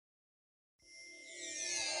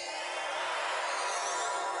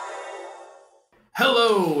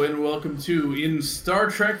Hello and welcome to In Star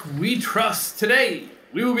Trek We Trust. Today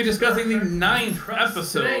we will be discussing the ninth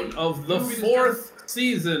episode of the fourth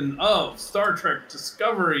season of Star Trek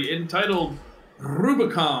Discovery entitled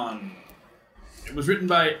Rubicon. It was written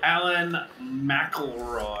by Alan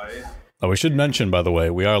McElroy. Oh, we should mention, by the way,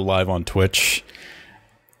 we are live on Twitch,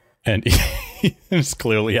 and he's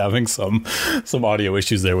clearly having some audio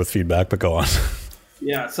issues there with feedback, but go on.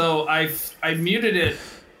 Yeah, so I muted it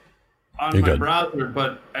on my browser,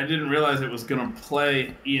 but I didn't realize it was going to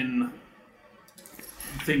play in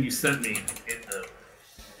the thing you sent me.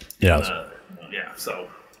 So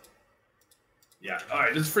all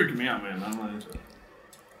right, this is freaking me out, man. I'm not into it.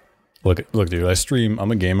 Look, dude, I stream.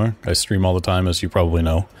 I'm a gamer. I stream all the time, as you probably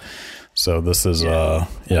know. So this is, I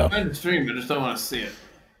stream, I just don't want to see it.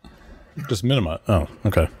 Just minimize. Oh,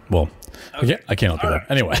 okay. Well, okay. I can't help you there.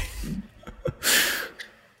 Anyway.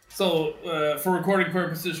 So, for recording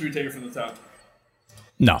purposes, should we take it from the top?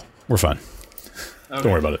 No, we're fine. Okay.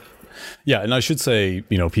 Don't worry about it. Yeah, and I should say,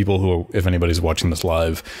 people who, if anybody's watching this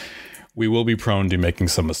live, we will be prone to making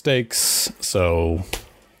some mistakes. So,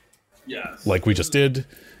 yes, like we just did,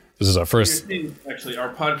 this is our first. Actually,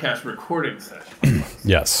 our podcast recording session.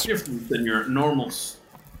 Yes. Different than your normal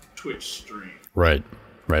Twitch stream. Right,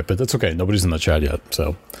 but that's okay. Nobody's in the chat yet,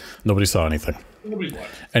 so nobody saw anything. Nobody's watching.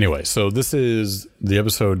 Anyway, so the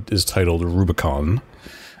episode is titled Rubicon,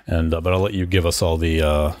 and but I'll let you give us all the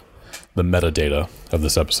metadata of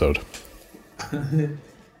this episode. So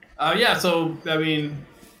I mean,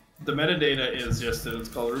 the metadata is just that it's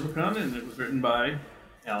called Rubicon, and it was written by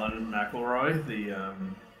Alan McElroy, the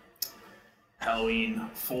Halloween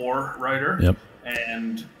 4 writer,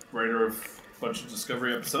 and writer of a bunch of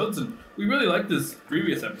Discovery episodes, and we really liked this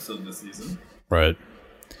previous episode this season. Right.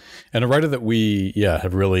 And a writer that we,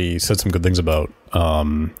 have really said some good things about.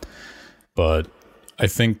 But I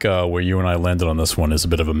think where you and I landed on this one is a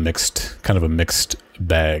bit of a mixed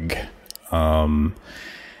bag. And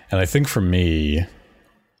I think for me,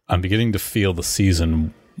 I'm beginning to feel the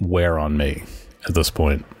season wear on me at this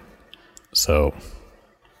point. So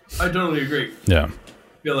I totally agree. Yeah. I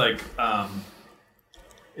feel like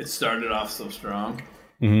it started off so strong.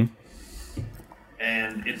 Mm-hmm.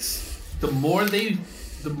 And it's the more they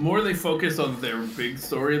focus on their big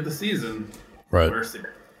story of the season, right. the worse it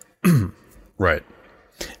is. Right.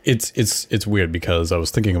 It's weird because I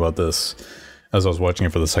was thinking about this as I was watching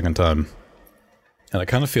it for the second time. And I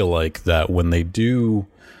kind of feel like that when they do,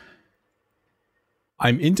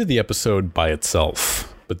 I'm into the episode by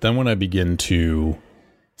itself, but then when I begin to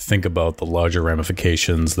think about the larger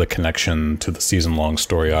ramifications, the connection to the season-long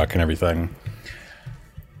story arc and everything,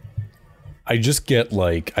 I just get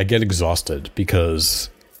exhausted because,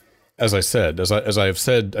 as I said, as I have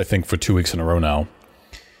said, I think for 2 weeks in a row now,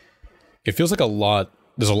 it feels like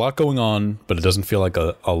there's a lot going on, but it doesn't feel like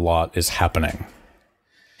a lot is happening.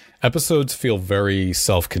 Episodes feel very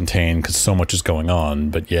self-contained because so much is going on,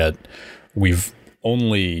 but yet we've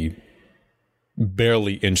only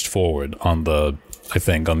barely inched forward on the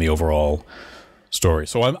overall story.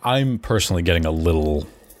 So I'm personally getting a little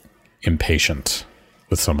impatient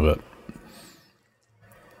with some of it.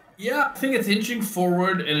 Yeah, I think it's inching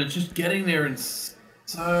forward, and it's just getting there in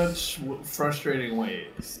such frustrating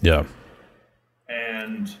ways. Yeah.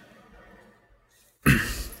 And,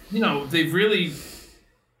 they've really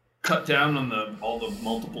cut down on all the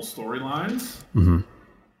multiple storylines. Mm-hmm.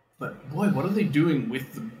 But, boy, what are they doing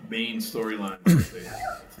with the main storylines that they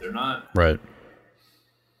have? They're not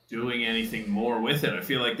doing anything more with it. I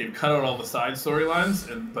feel like they've cut out all the side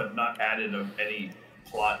storylines, but not added any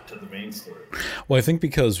plot to the main story. Well, I think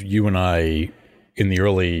because you and I, in the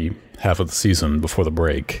early half of the season before the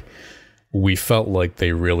break, we felt like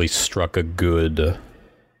they really struck a good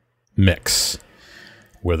mix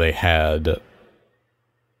where they had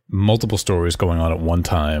multiple stories going on at one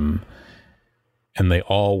time and they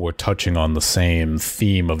all were touching on the same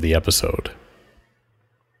theme of the episode.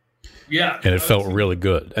 Yeah. And it felt really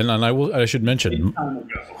good. And I should mention,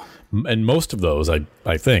 and most of those,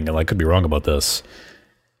 I think, and I could be wrong about this,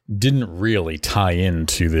 didn't really tie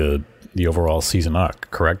into the overall season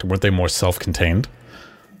arc, correct? Weren't they more self-contained?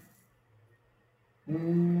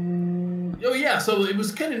 Oh, yeah. So it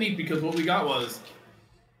was kind of neat because what we got was,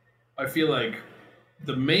 I feel like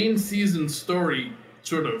the main season story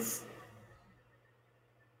sort of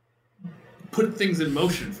put things in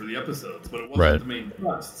motion for the episodes, but it wasn't the main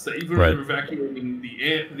thrust. So even when evacuating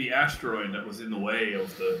the asteroid that was in the way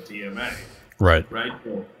of the DMA. Right.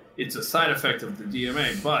 So it's a side effect of the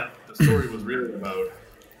DMA, but the story was really about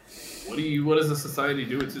what does the society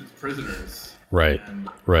do with its prisoners? Right. And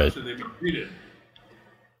right. How should they be treated?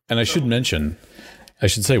 And I should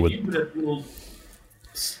say with that little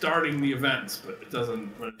starting the events, but it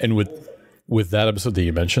doesn't. And with that episode that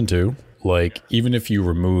you mentioned too, like even if you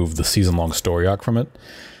remove the season-long story arc from it,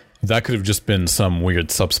 that could have just been some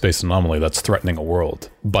weird subspace anomaly that's threatening a world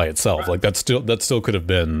by itself. Right. Like that still could have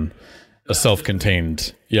been a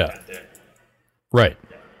self-contained. Yeah. Right.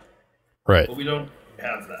 Right. But we don't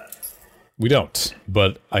have that. We don't.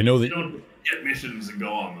 But I know that we don't get missions and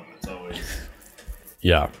go on them. It's always.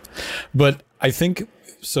 Yeah, but I think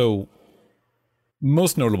so.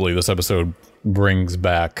 Most notably, this episode brings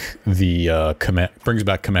back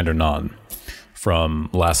Commander Non from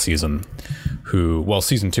last season,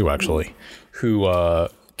 season 2 actually, who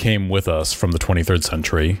came with us from the 23rd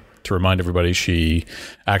century. To remind everybody, she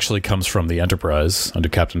actually comes from the Enterprise under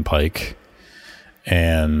Captain Pike,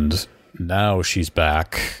 and now she's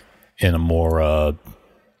back in a more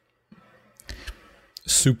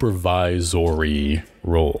supervisory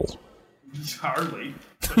role. Hardly.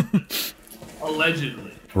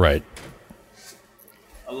 Allegedly. Right.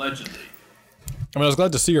 Allegedly. I mean, I was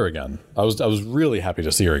glad to see her again. I was really happy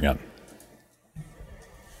to see her again.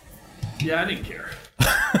 Yeah, I didn't care.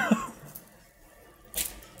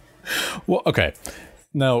 Well, okay.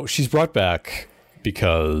 Now, she's brought back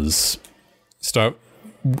because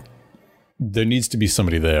there needs to be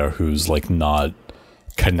somebody there who's like not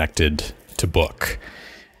connected to Book.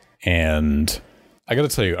 And I got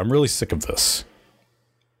to tell you, I'm really sick of this.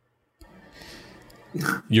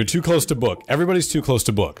 You're too close to Book. Everybody's too close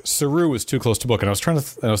to Book. Saru is too close to Book. And I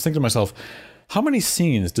was I was thinking to myself, how many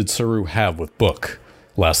scenes did Saru have with Book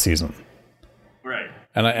last season? Right.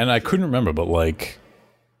 And I couldn't remember, but like,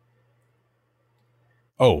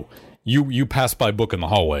 oh, you pass by Book in the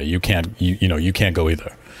hallway. You can't go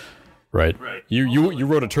either. Right. Right. You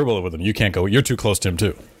rode a turbo with him. You can't go. You're too close to him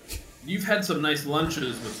too. You've had some nice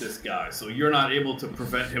lunches with this guy, so you're not able to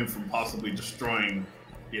prevent him from possibly destroying,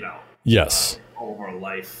 yes, all of our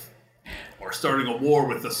life, or starting a war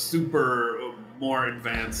with a more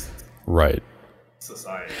advanced right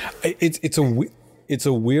society. It's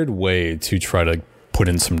a weird way to try to put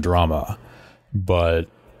in some drama, but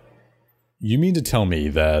you mean to tell me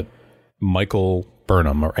that Michael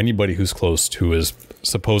Burnham or anybody who is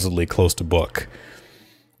supposedly close to Book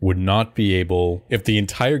would not be able, if the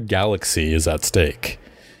entire galaxy is at stake.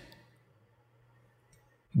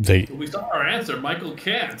 We saw our answer. Michael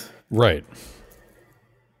can't. Right.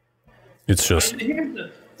 It's just. But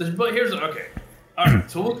here's okay. All right.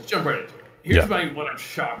 So we'll jump right into it. Here's what I'm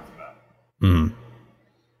shocked about. Mm.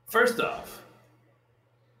 First off,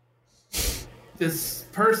 this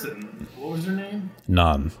person. What was her name?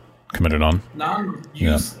 Non. Commander Non. Non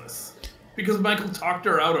useless. Yeah. Because Michael talked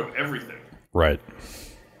her out of everything. Right.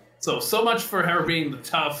 So much for her being the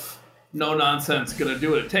tough, no nonsense, gonna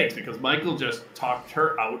do what it takes, because Michael just talked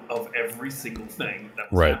her out of every single thing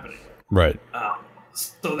that was happening. Right.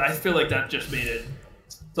 So I feel like that just made it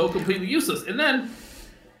so completely useless. And then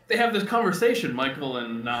they have this conversation, Michael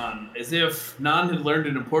and Non, as if Non had learned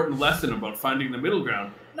an important lesson about finding the middle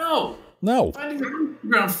ground. No. Finding the middle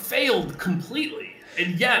ground failed completely.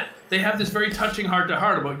 And yet they have this very touching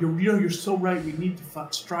heart-to-heart about, you're so right, we need to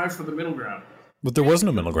strive for the middle ground. But there was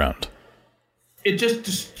no middle ground. It just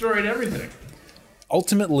destroyed everything.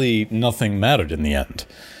 Ultimately, nothing mattered in the end.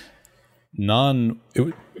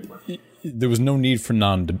 There was no need for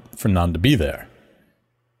Non to be there.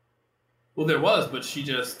 Well, there was, but she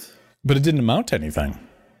just... But it didn't amount to anything.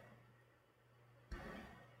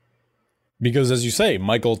 Because, as you say,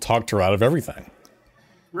 Michael talked her out of everything.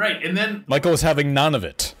 Right, and then... Michael was having none of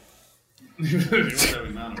it. He was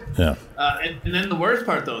having none of it. Yeah. And then the worst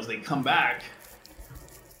part, though, is they come back,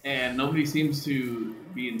 and nobody seems to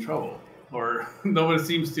be in trouble. Or nobody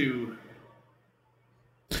seems to...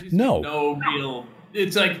 No real...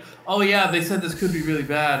 It's like, oh yeah, they said this could be really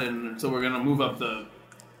bad, and so we're going to move up the...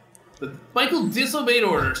 Michael disobeyed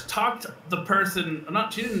orders, talked the person...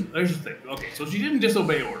 She didn't... Here's the thing. Okay, so she didn't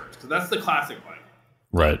disobey orders, because that's the classic one.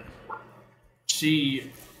 Right.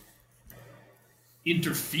 She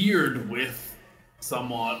interfered with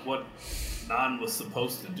somewhat what Non was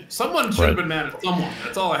supposed to do. Someone should have been mad at someone.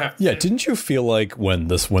 That's all I have to say. Yeah, didn't you feel like when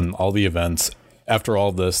all the events, after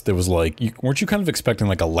all this, there was like, weren't you kind of expecting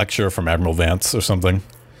like a lecture from Admiral Vance or something?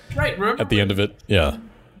 Right, remember? At the end of it? Yeah.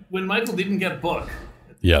 When Michael didn't get Book,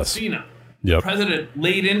 yes. Cena, the president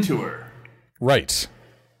laid into her. Right.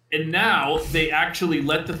 And now they actually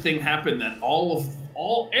let the thing happen that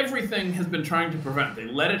everything has been trying to prevent. They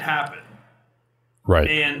let it happen. Right.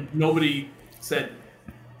 And nobody said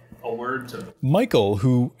a word to them. Michael,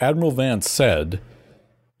 who Admiral Vance said,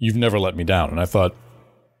 "You've never let me down." And I thought,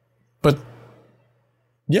 but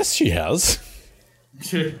yes, she has.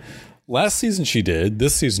 Last season she did.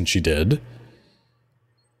 This season she did.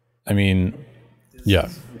 I mean, yeah.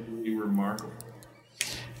 This is really remarkable.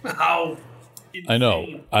 How insane. I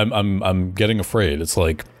know. I'm getting afraid. It's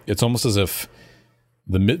like it's almost as if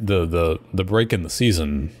the break in the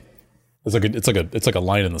season is it's like a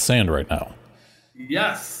line in the sand right now.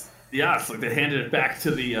 Yes. Like they handed it back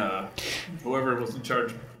to the whoever was in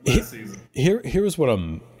charge last season. Here's what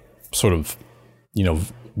I'm sort of,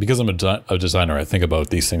 because I'm a designer, I think about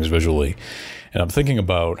these things visually, and I'm thinking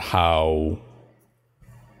about how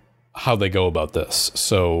they go about this.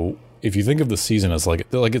 So if you think of the season as like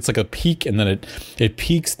it's like a peak, and then it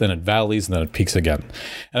peaks, then it valleys, and then it peaks again.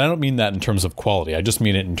 And I don't mean that in terms of quality. I just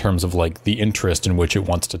mean it in terms of like the interest in which it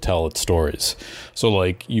wants to tell its stories. So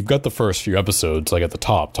like you've got the first few episodes like at the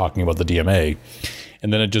top talking about the DMA,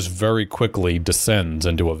 and then it just very quickly descends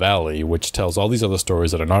into a valley, which tells all these other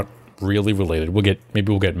stories that are not really related. We'll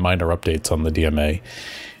get minor updates on the DMA,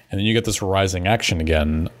 and then you get this rising action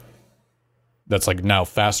again. That's like now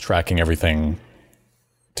fast tracking everything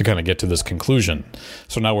to kind of get to this conclusion.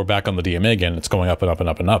 So now we're back on the DMA again. It's going up and up and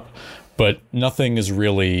up and up, but nothing is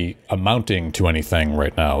really amounting to anything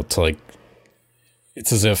right now.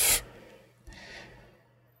 It's as if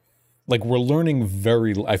like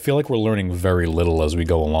I feel like we're learning very little as we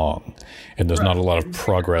go along, and there's not a lot of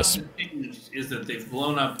progress. Is that they've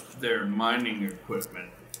blown up their mining equipment.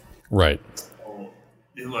 Right.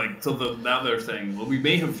 Now they're saying, well, we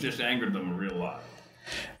may have just angered them a real lot.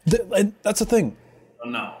 That's the thing.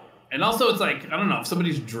 No. And also, it's like, I don't know, if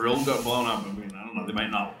somebody's drill got blown up, I don't know, they might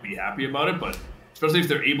not be happy about it, but especially if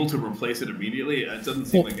they're able to replace it immediately, it doesn't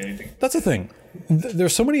seem like anything. That's the thing.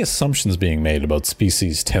 There's so many assumptions being made about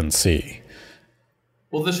species 10C.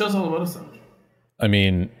 Well, this show's all about assumptions. I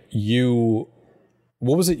mean,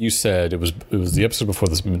 what was it you said? It was the episode before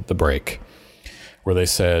the break, where they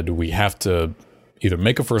said we have to either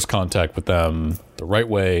make a first contact with them the right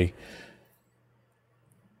way,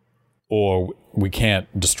 or we can't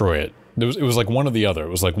destroy it. It was like one or the other. It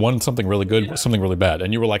was like something really good, something really bad.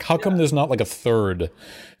 And you were like, how come there's not like a third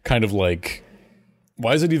kind of like,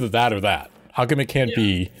 why is it either that or that? How come it can't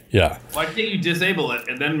be, Why can't you disable it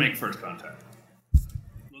and then make first contact?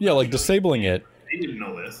 Well, like disabling it. They didn't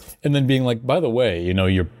know this. And then being like, by the way,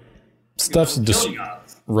 your stuff's killing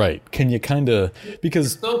us. Right. Can you kind of,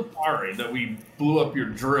 because... We're so sorry that we blew up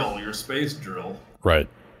your space drill. Right.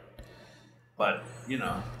 But, it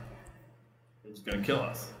was going to kill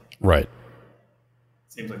us. Right.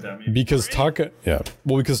 Seems like that. Because Tarka,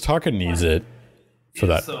 because Tarka needs it for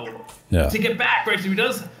that. So, to get back, right? So he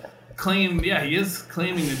does claim, he is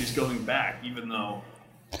claiming that he's going back, even though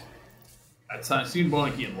it seemed more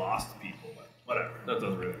like he had lost people, but whatever. That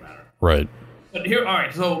doesn't really matter. Right. But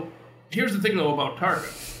so here's the thing, though, about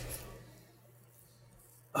Tarka.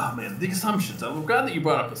 Oh, man, the assumptions. I'm glad that you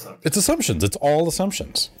brought up assumptions. It's assumptions. It's all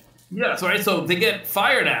assumptions. Yeah, so they get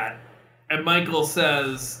fired at, and Michael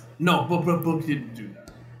says, no, Book didn't do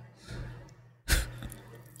that.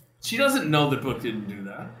 She doesn't know that Book didn't do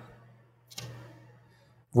that.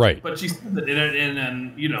 Right. But she said that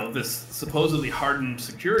in this supposedly hardened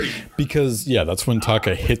security. Because, that's when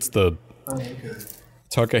Tarka hits the...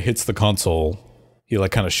 Tarka hits the console. He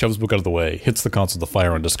kind of shoves Book out of the way, hits the console to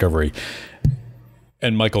fire on Discovery.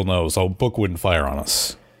 And Michael knows, Book wouldn't fire on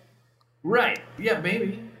us. Right. Yeah,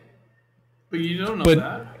 maybe. But you don't know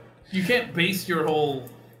that. You can't base your whole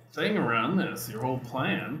thing around this, your whole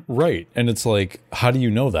plan. Right. And it's like, how do you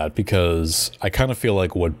know that? Because I kind of feel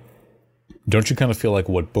like don't you kind of feel like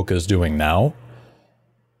what Book is doing now,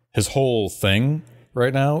 his whole thing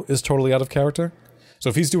right now is totally out of character? So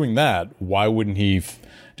if he's doing that, why wouldn't he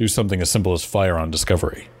do something as simple as fire on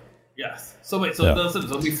Discovery? Yes. So wait, so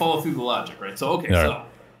we follow through the logic, right? So, okay, so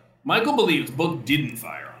Michael believes Book didn't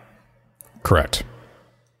fire on him. Correct.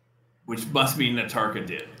 Which must mean that Tarka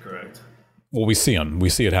did, correct? Well, we see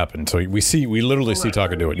it happen. So we literally see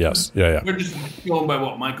Tarka do it, yes. Yeah. We're just going by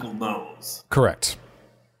what Michael knows. Correct.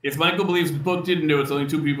 If Michael believes Book didn't do it, it's only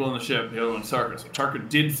two people on the ship, the other one's Tarka. So Tarka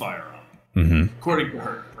did fire on him. Mm-hmm. According to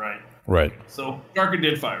her, right? Right. So Tarka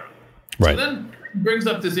did fire on him. Right. So then he brings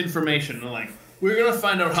up this information, like, we're going to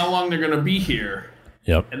find out how long they're going to be here.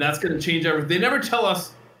 Yep. And that's going to change everything. They never tell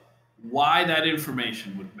us why that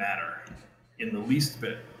information would matter in the least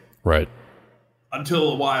bit. Right.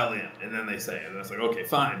 Until a while in. And then they say it. And it's like, okay,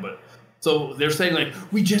 fine. But so they're saying, like,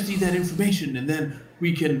 we just need that information and then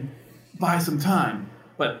we can buy some time.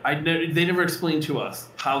 But they never explain to us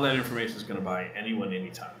how that information is going to buy anyone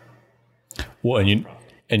anytime. Well,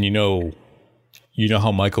 and you know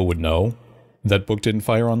how Michael would know that Book didn't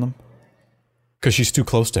fire on them? Because she's too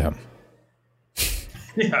close to him.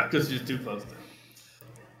 Yeah, because she's too close to him.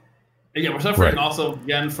 And yeah, we're suffering also,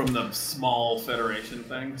 again, from the small Federation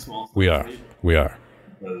thing. We are.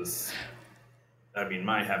 Because, I mean,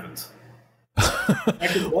 my heavens.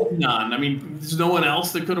 None. I mean, there's no one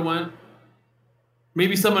else that could have went.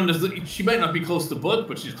 Maybe someone does. She might not be close to Book,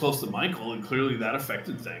 but she's close to Michael, and clearly that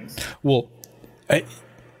affected things. Well,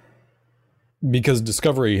 because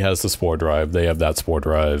Discovery has the spore drive, they have that spore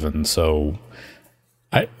drive, and so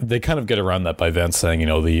they kind of get around that by Vance saying,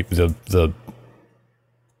 the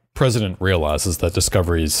president realizes that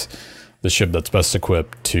Discovery's the ship that's best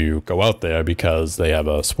equipped to go out there because they have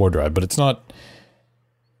a spore drive, but it's not.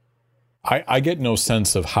 I get no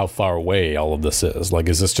sense of how far away all of this is. Like,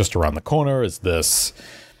 is this just around the corner? Is this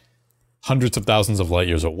hundreds of thousands of light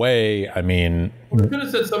years away? I mean, we could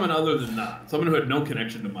have said someone other than not, someone who had no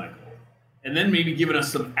connection to Michael, and then maybe given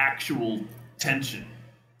us some actual tension,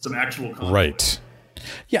 some actual conflict. Right.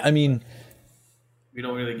 Yeah, I mean, we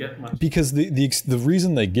don't really get much because the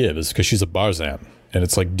reason they give is because she's a Barzan, and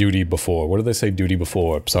it's like duty before. What do they say? Duty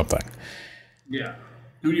before something. Yeah,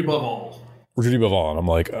 duty above all. Duty above all, and I'm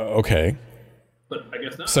like, okay. But I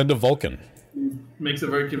guess not. Send a Vulcan. Makes a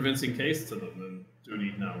very convincing case to them, and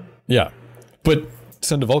duty no. Yeah, but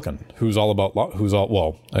send a Vulcan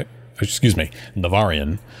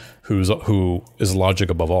Navarian, who is logic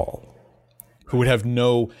above all, who would have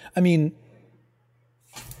no. I mean,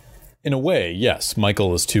 in a way, yes,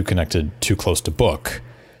 Michael is too close to Book,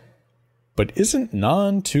 but isn't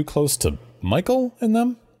Nan too close to Michael in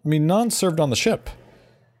them? I mean, Nan served on the ship.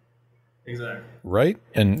 Exactly. Right?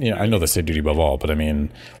 And I know they say duty above all, but I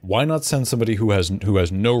mean, why not send somebody who has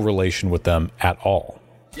no relation with them at all?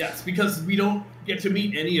 Yes, because we don't get to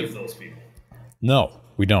meet any of those people. No,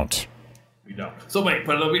 we don't. We don't. So wait,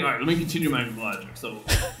 but all right, let me continue my logic. So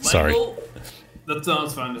Michael, Sorry. That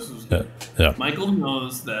sounds fine. This was good. Yeah. Michael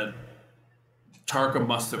knows that Tarka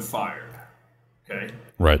must have fired. Okay?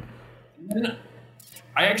 Right. And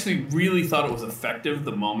I actually really thought it was effective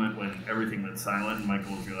the moment when everything went silent and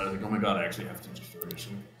Michael realized, like, oh my god, I actually have to destroy this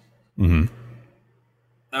ship. Mm-hmm.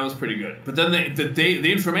 That was pretty good. But then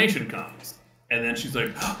the information comes, and then she's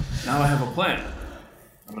like, oh, now I have a plan.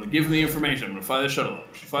 I'm going to give him the information. I'm going to fly the shuttle over.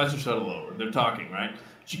 She flies the shuttle over. They're talking, right?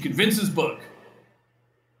 She convinces Book,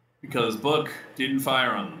 because Book didn't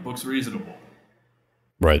fire on them. Book's reasonable.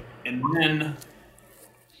 Right. And then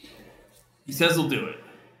he says he'll do it.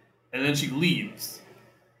 And then she leaves.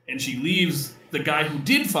 And she leaves the guy who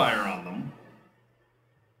did fire on them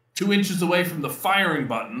 2 inches away from the firing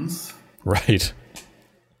buttons. Right.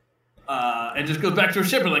 And just goes back to her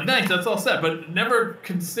ship and like, nice, that's all set. But never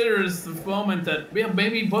considers the moment that, yeah,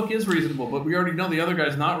 maybe Book is reasonable, but we already know the other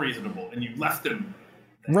guy's not reasonable. And you left him.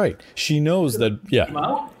 Right. She knows that,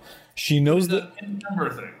 yeah. She knows that.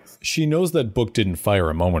 She knows that Book didn't fire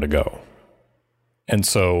a moment ago. And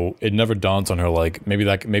so it never dawns on her, like, maybe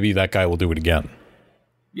that guy will do it again.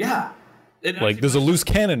 Yeah. Like, there's a loose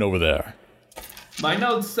cannon over there. My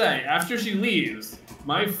notes say, after she leaves,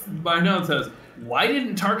 my note says, why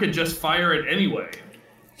didn't Tarka just fire it anyway?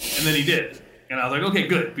 And then he did. And I was like, okay,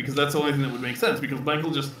 good, because that's the only thing that would make sense, because Michael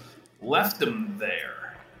just left him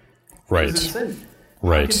there. Right.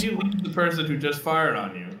 Right. How can you leave the person who just fired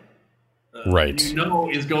on you? Right.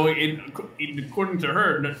 Is going in, according to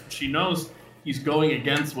her, she knows he's going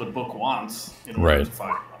against what Book wants in order to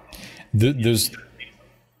fire on him.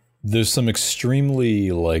 There's some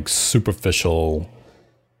extremely, like, artificial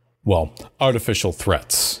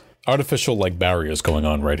threats. Artificial, like, barriers going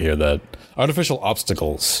on right here, artificial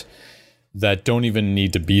obstacles that don't even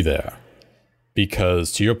need to be there.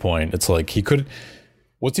 Because, to your point, it's like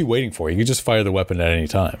what's he waiting for? He could just fire the weapon at any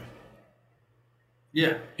time.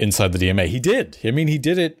 Yeah. Inside the DMA. He did. I mean, he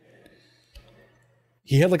did it.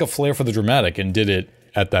 He had, like, a flair for the dramatic and did it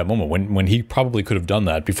at that moment when he probably could have done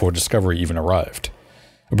that before Discovery even arrived.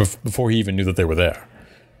 Or before he even knew that they were there.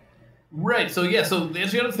 Right. So, yeah. So,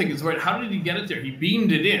 that's the other thing is, right, how did he get it there? He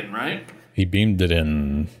beamed it in, right? He beamed it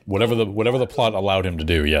in. Whatever the plot allowed him to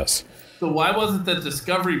do, yes. So why was it that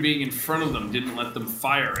Discovery being in front of them didn't let them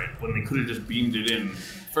fire it when they could have just beamed it in the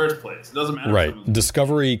first place? It doesn't matter. Right.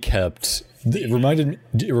 Discovery kept... It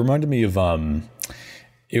reminded me of...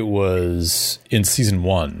 It was in season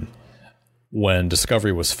 1... when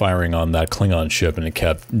Discovery was firing on that Klingon ship and it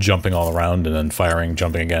kept jumping all around and then firing,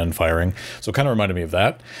 jumping again, firing. So it kind of reminded me of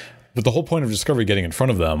that. But the whole point of Discovery getting in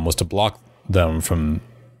front of them was to block them from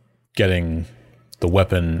getting the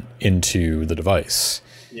weapon into the device.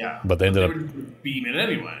 Yeah. But they ended up beaming it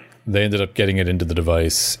anyway. They ended up getting it into the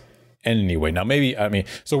device anyway. Now maybe, I mean,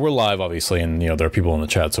 so we're live obviously, and there are people in the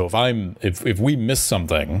chat. So if we miss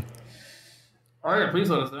something, oh yeah, please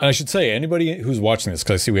let us know. and I should say, anybody who's watching this,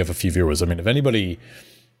 because I see we have a few viewers. I mean, if anybody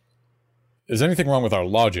is anything wrong with our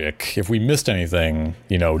logic, if we missed anything,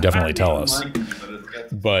 definitely tell us.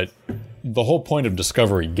 But the whole point of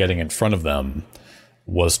Discovery getting in front of them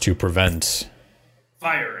was to prevent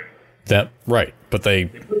firing that, right? But they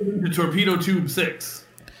put it into torpedo tube 6.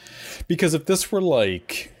 Because if this were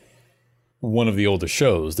like one of the older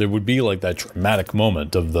shows, there would be like that dramatic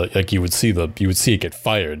moment of the, like you would see it get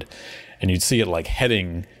fired, and you'd see it like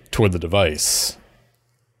heading toward the device,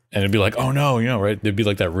 and it'd be like, oh no, right? There'd be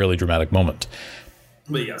like that really dramatic moment.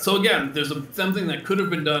 But yeah, so again, there's something that could have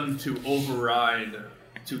been done to override,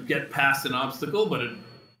 to get past an obstacle, but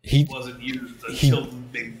it wasn't used until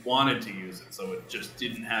they wanted to use it, so it just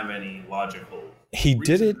didn't have any logical reason.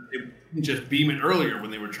 Did it. They didn't just beam it earlier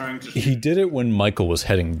when they were trying to. He did it when Michael was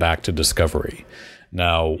heading back to Discovery.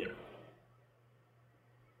 Now,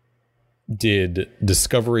 did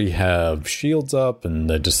Discovery have shields up, and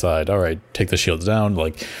they decide, all right, take the shields down?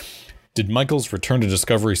 Like, did Michael's return to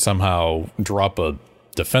Discovery somehow drop a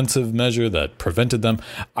defensive measure that prevented them?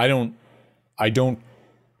 I don't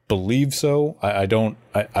believe so.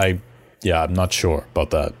 I'm not sure about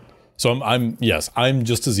that. So I'm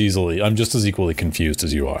just as equally confused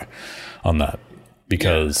as you are on that,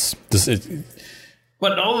 because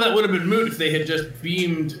But all of that would have been moot if they had just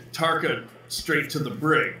beamed Tarka straight to the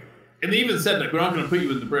brig. And they even said, like, we're not going to put you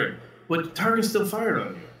in the brig. But Tarka still fired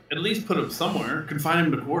on you. At least put him somewhere. Confine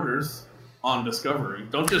him to quarters on Discovery.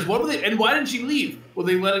 Don't just, what were they, and why didn't she leave? Were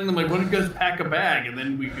they letting them, like, why don't you guys pack a bag and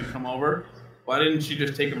then we could come over? Why didn't she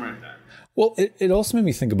just take him right back? Well, it also made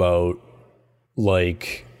me think about,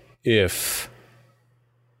 like, if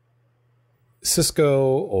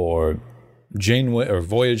Cisco or Janeway or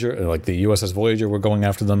Voyager, or like the USS Voyager, were going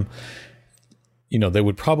after them, they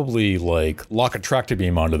would probably like lock a tractor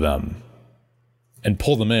beam onto them and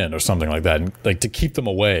pull them in or something like that, and like to keep them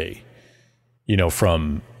away.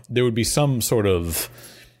 From, there would be some sort of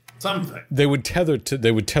something. They would tether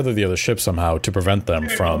the other ship somehow to prevent them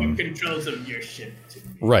from controls of your ship.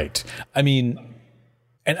 Right. I mean,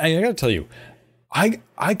 and I got to tell you,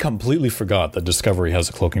 I completely forgot that Discovery has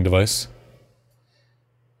a cloaking device.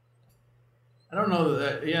 I don't know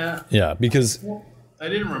that. Yeah. Yeah, because I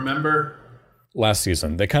didn't remember last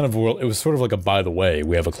season. They kind of were. It was sort of like a by the way,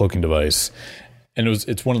 we have a cloaking device, and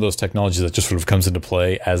it's one of those technologies that just sort of comes into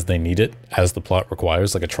play as they need it, as the plot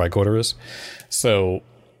requires, like a tricorder is. So,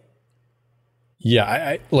 yeah,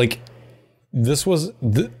 I like. This was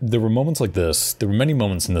there were moments like this. There were many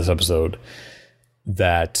moments in this episode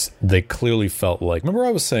that they clearly felt like, remember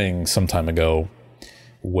I was saying some time ago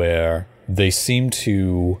where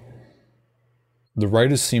the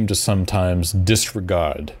writers seem to sometimes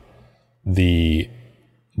disregard the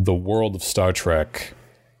world of Star Trek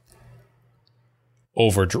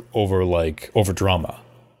over drama.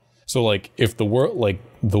 So like if the world, like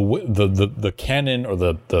the canon or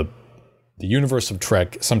the universe of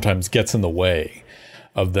Trek sometimes gets in the way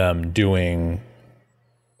of them doing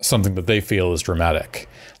something that they feel is dramatic.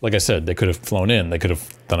 Like I said, they could have flown in, they could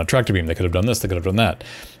have done a tractor beam, they could have done this, they could have done that,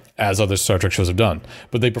 as other Star Trek shows have done.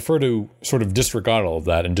 But they prefer to sort of disregard all of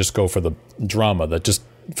that and just go for the drama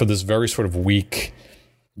for this very sort of weak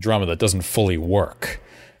drama that doesn't fully work.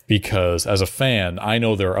 Because as a fan, I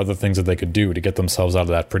know there are other things that they could do to get themselves out of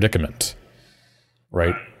that predicament.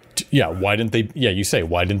 Right? Yeah, why didn't they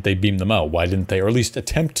beam them out? Why didn't they, or at least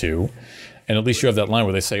attempt to? And at least you have that line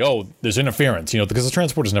where they say, oh, there's interference, because the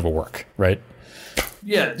transporters never work, right?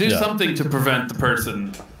 Yeah, do something to prevent the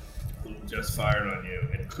person who just fired on you.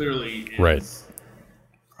 And clearly is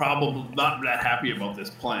probably not that happy about this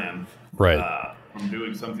plan. Right. From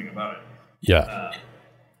doing something about it. Yeah.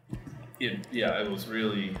 It was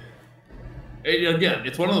really... Again,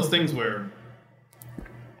 it's one of those things where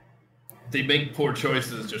they make poor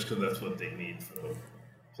choices just because that's what they need for the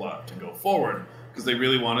plot to go forward. Because they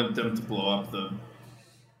really wanted them to blow up the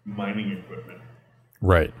mining equipment.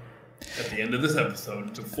 Right. At the end of this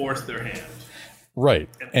episode, to force their hand. Right.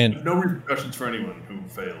 And no repercussions for anyone who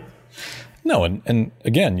failed. No, and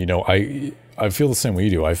again, I feel the same way you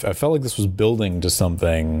do. I felt like this was building to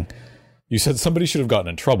something. You said somebody should have gotten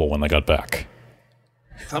in trouble when they got back.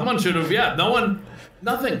 Someone should have,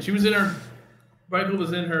 nothing. She was Michael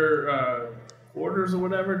was in her quarters or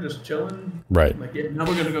whatever, just chilling. Right. Like, now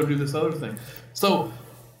we're going to go do this other thing. So,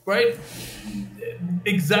 right,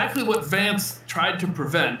 exactly what Vance tried to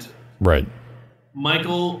prevent. Right.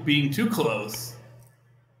 Michael being too close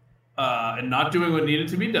and not doing what needed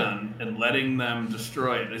to be done and letting them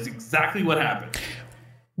destroy it is exactly what happened.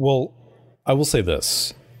 Well, I will say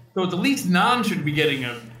this. So at the least, Nan should be getting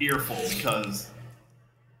an earful because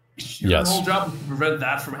her whole job was to prevent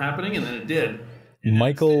that from happening, and then it did. And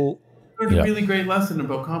Michael learned a really great lesson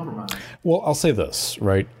about compromise. Well, I'll say this,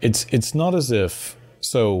 right? It's not as if...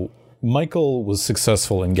 So, Michael was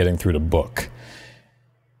successful in getting through to Book.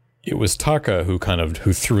 it was Taka who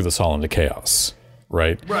threw this all into chaos,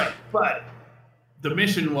 right? Right, but the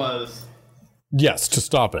mission was yes, to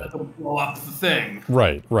stop it. To blow up the thing.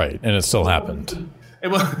 Right, and it still happened.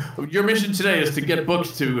 Your mission today is to get Book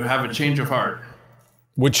to have a change of heart.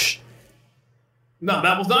 Which... No,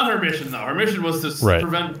 that was not her mission, though. Her mission was to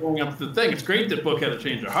prevent blowing up the thing. It's great that Book had a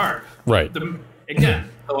change of heart. Right. Again,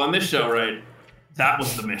 so on this show, right, that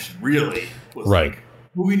was the mission, really. Was right. Like,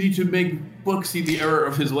 we need to make Book see the error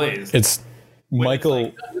of his ways. It's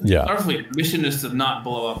Michael... yeah. Starfleet, the mission is to not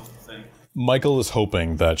blow up the thing. Michael is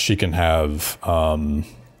hoping that she can have...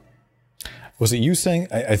 was it you saying...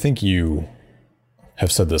 I think you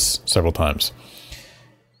have said this several times.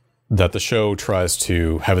 That the show tries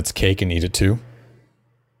to have its cake and eat it too.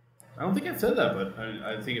 I don't think I've said that, but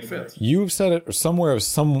I think it fits. You've said it somewhere.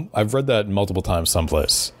 I've read that multiple times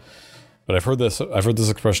someplace, but I've heard this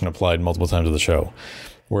expression applied multiple times to the show.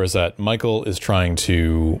 Whereas that Michael is trying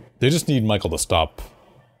to. They just need Michael to stop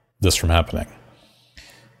this from happening,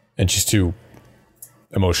 and she's too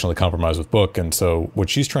emotionally compromised with Book, and so what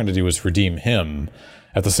she's trying to do is redeem him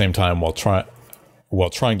at the same time while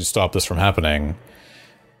trying to stop this from happening.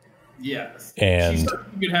 Yes. And she said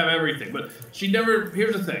you could have everything, but she never...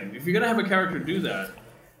 Here's the thing. If you're going to have a character do that,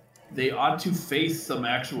 they ought to face some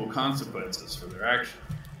actual consequences for their action.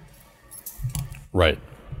 Right.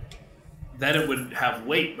 Then it would have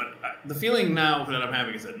weight, but the feeling now that I'm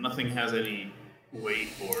having is that nothing has any weight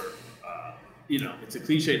or, it's a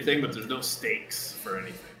cliche thing, but there's no stakes for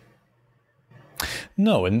anything.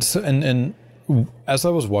 No, and as I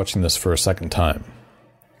was watching this for a second time,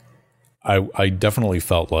 I definitely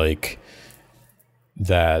felt like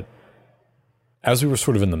that as we were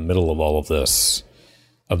sort of in the middle of all of this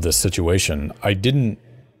situation, I didn't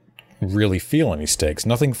really feel any stakes.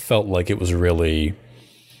 Nothing felt like it was really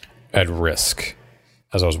at risk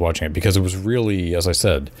as I was watching it, because it was really, as I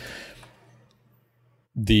said,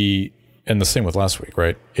 and the same with last week,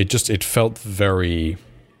 right? It felt very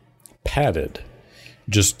padded,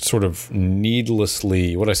 just sort of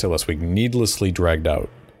needlessly, what did I say last week? Needlessly dragged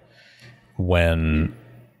out. When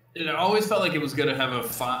it always felt like it was going to have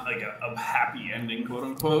a happy ending, quote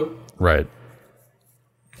unquote. Right.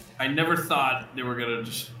 I never thought they were going to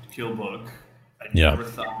just kill Book. I never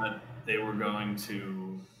thought they were going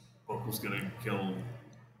to... Book was going to kill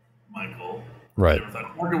Michael. Right. I never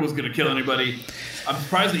thought Parker was going to kill anybody. I'm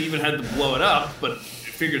surprised they even had to blow it up, but it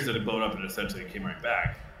figures that it blew it up and essentially it came right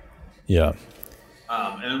back. Yeah.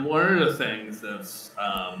 And one of the things that's...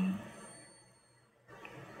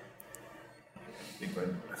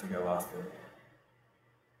 I think I lost it.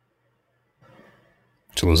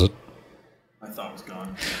 Did you lose it? My thought was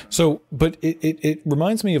gone. So, but it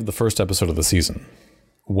reminds me of the first episode of the season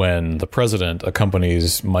when the president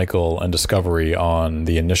accompanies Michael and Discovery on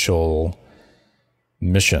the initial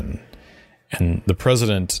mission. And the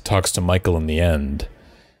president talks to Michael in the end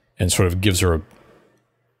and sort of gives her a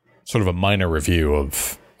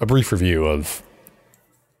brief review of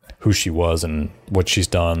who she was and what she's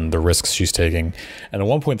done, the risks she's taking. And at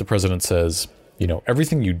one point the president says,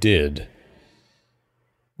 everything you did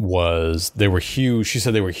they were huge. She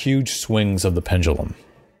said they were huge swings of the pendulum.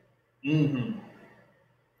 Mm-hmm.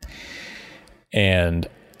 And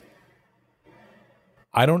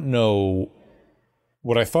I don't know,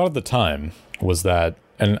 what I thought at the time was that,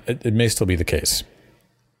 and it may still be the case,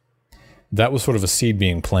 that was sort of a seed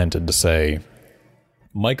being planted to say,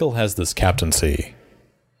 Michael has this captaincy.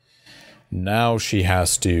 Now she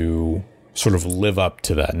has to sort of live up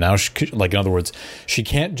to that. Now, in other words, she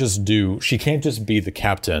can't just be the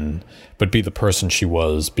captain, but be the person she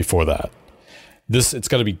was before that. It's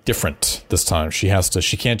got to be different this time. She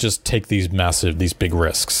can't just take these big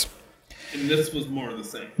risks. And this was more of the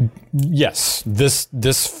same. Yes,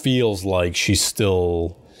 this feels like she's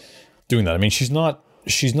still doing that. I mean, she's not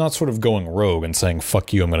sort of going rogue and saying,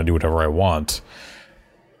 fuck you, I'm going to do whatever I want.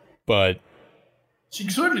 But she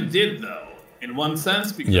sort of did, though, in one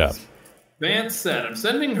sense, because Vance said, I'm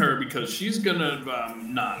sending her because she's going to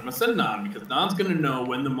Nan. I'm going to send Nan because Nan's going to know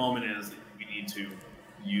when the moment is that we need to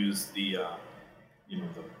use the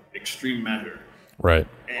extreme measure. Right.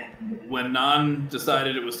 And when Nan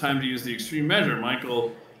decided it was time to use the extreme measure,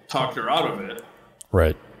 Michael talked her out of it.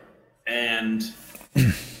 Right. And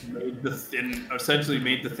essentially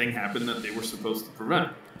made the thing happen that they were supposed to prevent.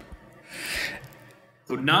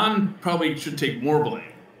 So Nan probably should take more blame.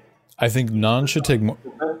 I think Nan should take more.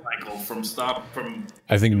 Michael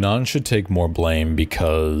I think Nan should take more blame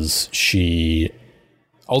because she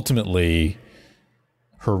ultimately,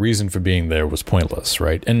 her reason for being there was pointless,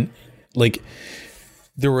 right? And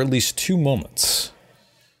there were at least two moments.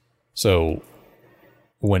 So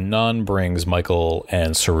when Nan brings Michael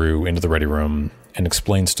and Saru into the ready room and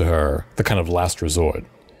explains to her the kind of last resort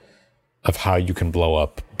of how you can blow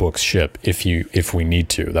up Book's ship if we need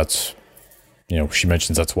to. That's, she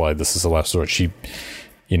mentions that's why this is the last resort. She,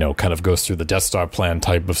 kind of goes through the Death Star plan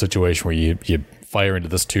type of situation where you fire into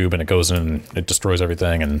this tube and it goes in and it destroys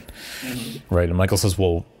everything. And right. And Michael says,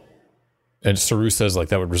 well, and Saru says like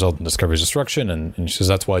that would result in Discovery's destruction. And she says,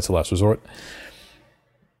 that's why it's the last resort.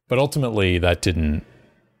 But ultimately that didn't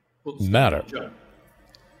matter.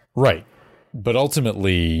 Right. But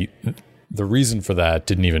ultimately the reason for that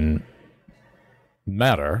didn't even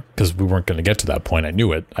matter because we weren't going to get to that point. I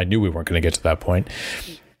knew it. I knew we weren't going to get to that point.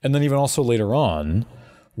 And then even also later on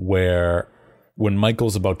where when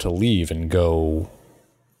Michael's about to leave and go,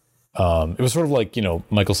 it was sort of like,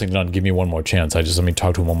 Michael saying, "No, give me one more chance. Let me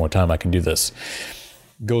talk to him one more time. I can do this."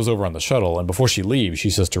 Goes over on the shuttle. And before she leaves, she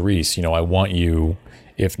says to Reese, I want you,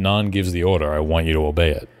 if Nan gives the order, I want you to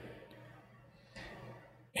obey it.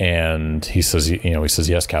 And he says,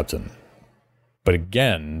 yes, Captain. But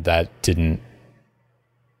again, that didn't,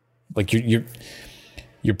 like you're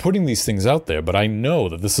putting these things out there, but I know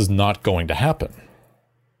that this is not going to happen.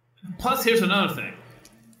 Plus, here's another thing.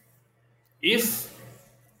 If,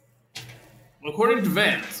 according to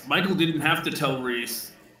Vance, Michael didn't have to tell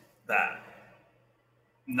Reese that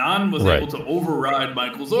Nan was able to override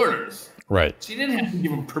Michael's orders. Right. She didn't have to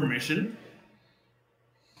give him permission.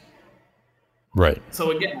 Right.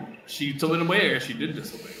 So again, so in a way, she did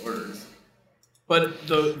disobey orders. But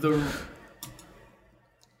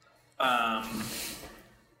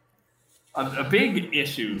a big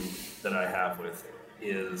issue that I have with it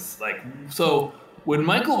is so when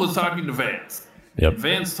Michael was talking to Vance,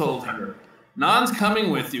 Vance told her, Nan's coming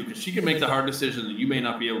with you because she can make the hard decision that you may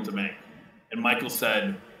not be able to make. And Michael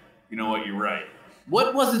said, you know what, you're right.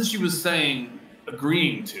 What was it she was saying,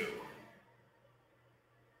 agreeing to?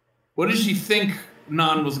 What did she think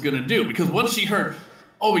Nan was going to do? Because once she heard,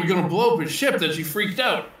 oh, you're going to blow up his ship, then she freaked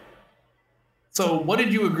out. So what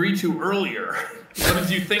did you agree to earlier? What did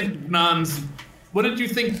you think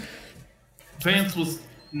Vance was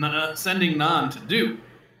sending Nan to do?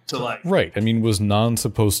 Right. I mean, was Nan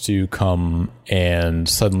supposed to come and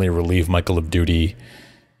suddenly relieve Michael of duty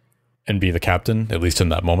and be the captain, at least in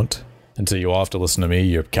that moment? And say, you all have to listen to me,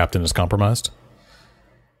 your captain is compromised?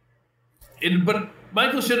 But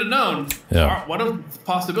Michael should have known. Yeah. One of the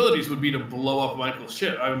possibilities would be to blow up Michael's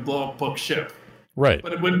ship. Blow up Book's ship. Right.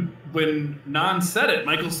 But when Nan said it,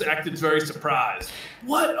 Michael acted very surprised.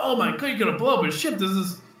 What? Oh my God, you're going to blow up his ship? This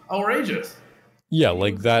is outrageous. Yeah,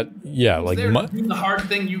 like that. Yeah, like the hard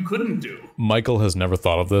thing you couldn't do. Michael has never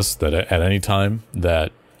thought of this, that at any time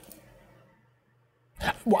that.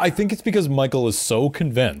 Well, I think it's because Michael is so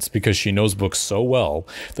convinced, because she knows Book so well.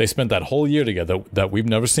 They spent that whole year together that we've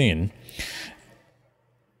never seen.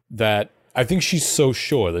 That I think she's so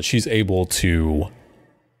sure that she's able to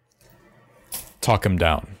talk him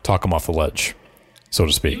down, talk him off the ledge, so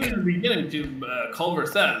to speak. Even in the beginning, Culver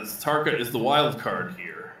says Tarka is the wild card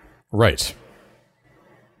here. Right.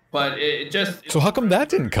 But it just... So how come that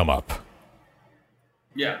didn't come up?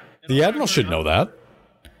 Yeah. The Admiral should know that.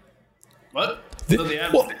 What? The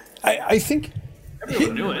Admiral... Well, I think...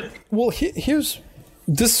 Everyone knew it. Well, here's...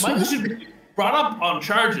 this. Michael should be brought up on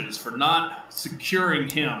charges for not securing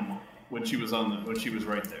him when she was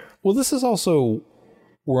right there. Well, this is also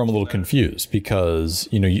where I'm a little confused, because,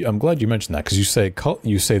 I'm glad you mentioned that, because you say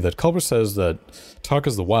that Culber says that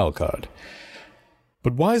Tarka's the wild card.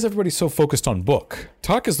 But why is everybody so focused on Book?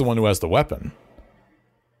 Tarka's the one who has the weapon.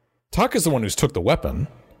 Tarka's the one who's took the weapon,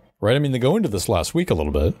 right? I mean, they go into this last week a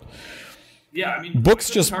little bit. Yeah, I mean, Book's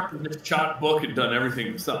just shot Book and done everything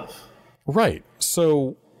himself. Right.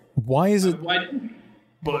 So why is it?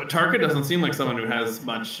 But Tarka doesn't seem like someone who has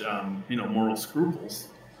much, moral scruples.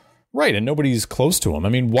 Right, and nobody's close to him. I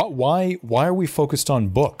mean, why are we focused on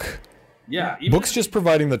Book? Yeah, Book's just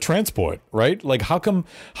providing the transport, right? Like, how come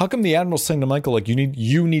the Admiral's saying to Michael, like, you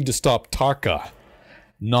need to stop Tarka,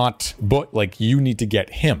 not Book, like, you need to get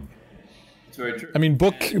him. It's very true. I mean,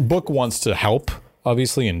 Book wants to help,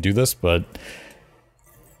 obviously, and do this, but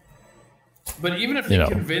even if you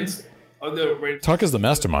convince Tarka's the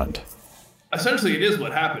mastermind. Essentially, it is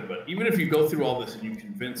what happened. But even if you go through all this and you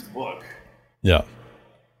convince Book, yeah.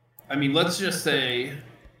 I mean, let's just say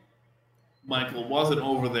Michael wasn't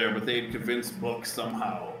over there, but they'd convinced Book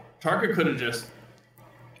somehow. Tarka could have just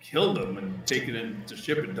killed him and taken it to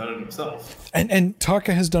ship and done it himself. And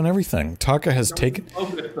Tarka has done everything. Tarka has taken.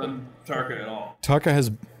 Focused on Tarka at all.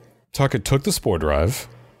 Tarka took the spore drive.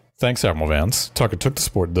 Thanks, Admiral Vance. Tarka took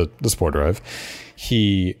the spore drive.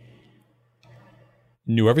 He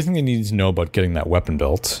knew everything they needed to know about getting that weapon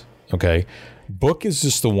built. Okay, Book is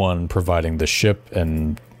just the one providing the ship,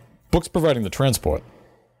 and Book's providing the transport.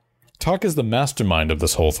 Tarka is the mastermind of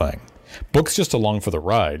this whole thing. Book's just along for the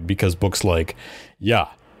ride because Book's like, yeah,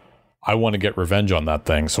 I want to get revenge on that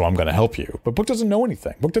thing, so I'm going to help you. But Book doesn't know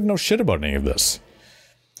anything. Book didn't know shit about any of this.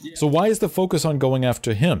 Yeah. So why is the focus on going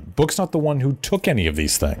after him? Book's not the one who took any of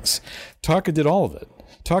these things. Tarka did all of it.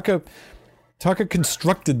 Tarka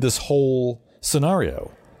constructed this whole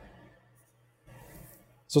scenario.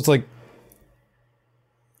 So it's like...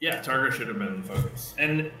 Yeah, Tarka should have been the focus.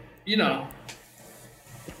 And, you know,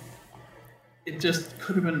 it just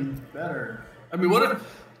could have been better. I mean, what if...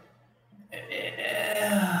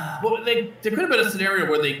 Well, there could have been a scenario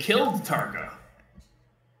where they killed Tarka.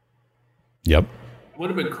 Yep. Would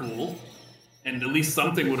have been cool. And at least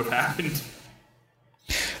something would have happened.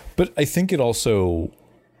 But I think it also...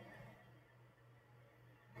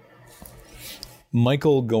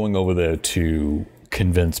 Michael going over there to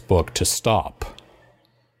convince Book to stop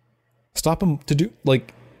him from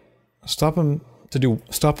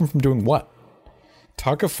doing what?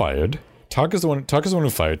 Tarka fired. Tarka's the one who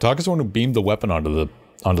fired. Tarka's the one who beamed the weapon into the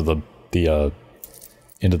DMA.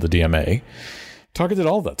 Tarka did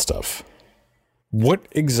all that stuff. What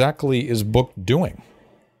exactly is Book doing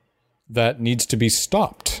that needs to be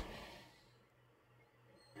stopped?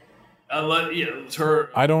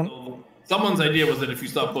 Someone's idea was that if you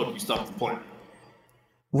stop Book, you stop the point.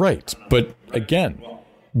 Right, but again,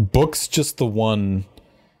 Book's just the one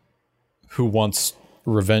who wants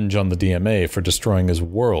revenge on the DMA for destroying his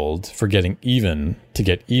world, for getting even, to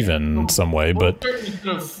get even in some way, but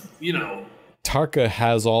Tarka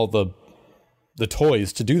has all the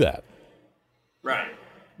toys to do that. Right.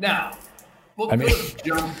 Now,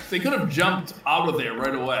 they could have jumped out of there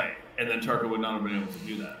right away, and then Tarka would not have been able to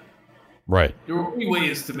do that. Right. There were many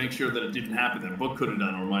ways to make sure that it didn't happen that Book could have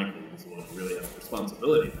done, or Michael was the one who really had the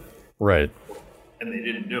responsibility. Right. And they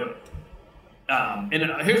didn't do it. And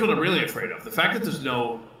here's what I'm really afraid of. The fact that there's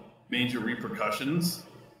no major repercussions.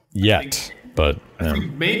 Yet. I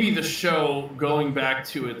think maybe the show going back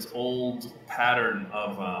to its old pattern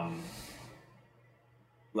of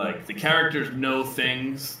like the characters know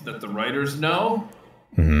things that the writers know.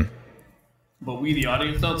 Mm-hmm. But we, the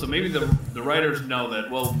audience, don't. So maybe the writers know that,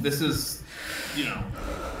 well, this is,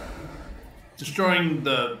 destroying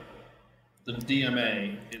the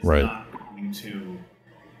DMA is not going to,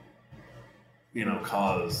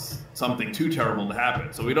 cause something too terrible to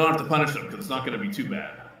happen. So we don't have to punish them because it's not going to be too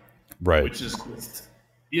bad. Right. Which is just,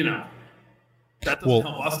 that doesn't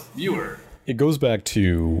help us, the viewer. It goes back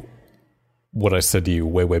to what I said to you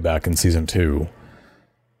way back in season 2.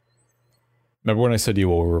 Remember when I said to you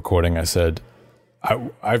while we were recording, I said,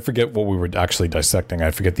 I forget what we were actually dissecting.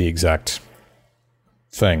 I forget the exact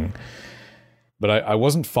thing. But I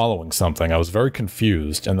wasn't following something. I was very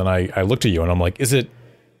confused. And then I looked at you and I'm like, is it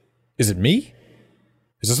me?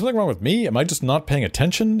 Is there something wrong with me? Am I just not paying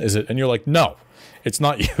attention? Is it? And you're like, no, it's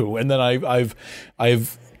not you. And then I've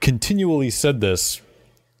continually said this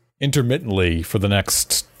intermittently for the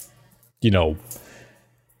next, 2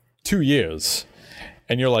 years.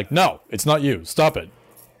 And you're like, no, it's not you. Stop it.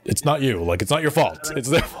 It's not you. Like, it's not your fault. It's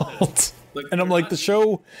their fault. And I'm like, the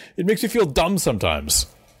show, it makes me feel dumb sometimes.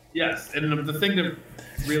 Yes, and the thing that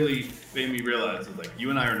really made me realize is, like, you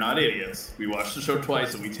and I are not idiots. We watch the show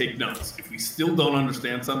twice and we take notes. If we still don't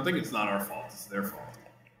understand something, it's not our fault. It's their fault.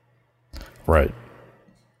 Right.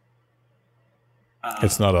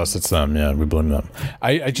 It's not us, it's them. Yeah, we blame them.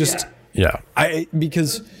 Because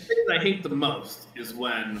the thing I hate the most is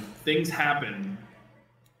when things happen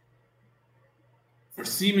for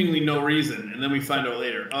seemingly no reason, and then we find out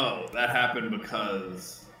later, oh, that happened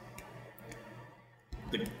because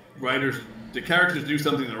the characters do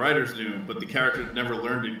something the writers do, but the characters never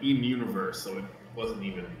learned it in universe, so it wasn't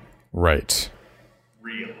even real. It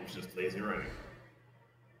was just lazy writing.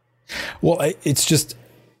 Well, it's just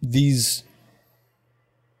these.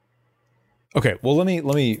 Okay, well, let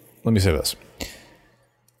me say this.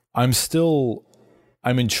 I'm still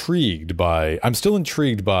intrigued by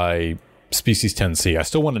Species 10C. I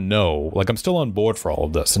still want to know, like, I'm still on board for all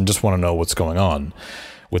of this and just want to know what's going on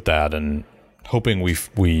with that, and hoping what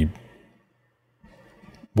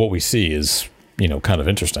we see is, kind of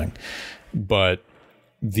interesting. But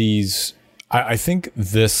I think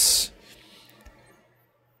this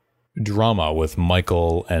drama with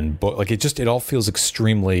Michael and Book, like, it all feels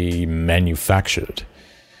extremely manufactured.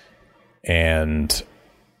 And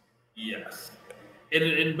yes,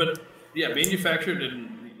 manufactured,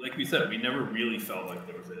 and like we said, we never really felt like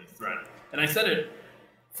there was any threat. And I said it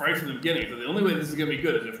right from the beginning. So the only way this is going to be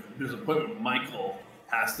good is if there's a point where Michael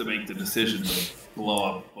has to make the decision to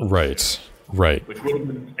blow up. Right. Right. Which would have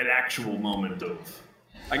been an actual moment of,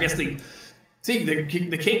 I guess the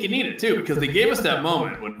cake you need it too, because they gave us that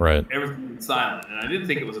moment when everything was silent, and I didn't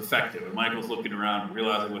think it was effective. And Michael's looking around and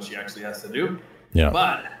realizing what she actually has to do. Yeah.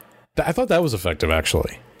 But I thought that was effective,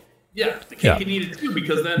 actually. Yeah, the cake you need it too,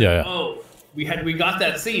 because then we got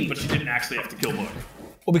that scene, but she didn't actually have to kill Book.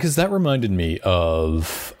 Well, because that reminded me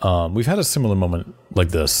of we've had a similar moment like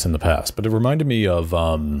this in the past, but it reminded me of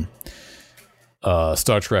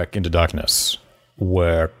Star Trek Into Darkness,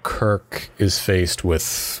 where Kirk is faced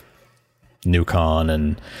with Nukon,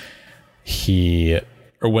 and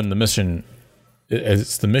when the mission,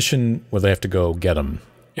 it's the mission where they have to go get him,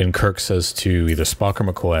 and Kirk says to either Spock or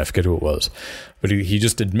McCoy, I forget who it was, but he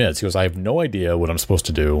just admits, he goes, I have no idea what I'm supposed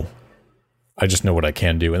to do. I just know what I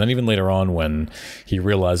can do. And then even later on, when he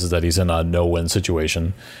realizes that he's in a no-win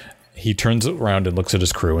situation, he turns around and looks at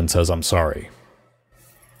his crew and says, I'm sorry.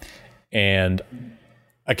 And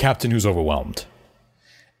a captain who's overwhelmed.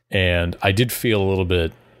 And I did feel a little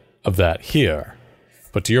bit of that here.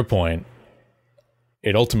 But to your point,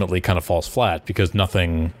 it ultimately kind of falls flat because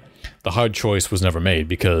the hard choice was never made,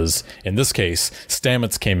 because in this case,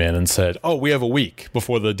 Stamets came in and said, oh, we have a week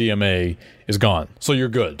before the DMA is gone, so you're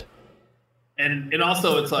good. And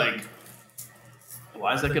also, it's like,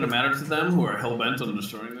 why is that going to matter to them who are hell-bent on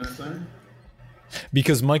destroying this thing?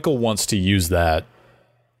 Because Michael wants to use that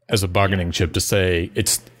as a bargaining chip to say,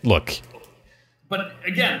 look. But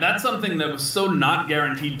again, that's something that was so not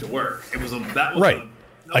guaranteed to work. It was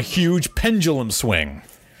a huge pendulum swing.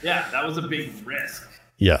 Yeah, that was a big risk.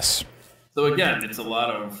 Yes. So again, it's a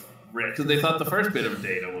lot of risk, because they thought the first bit of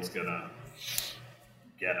data was going to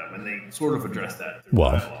get them, and they sort of addressed that through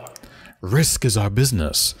dialogue. Risk is our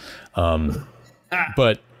business.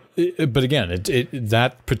 But again,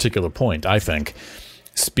 that particular point, I think,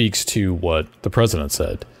 speaks to what the president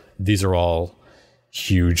said. These are all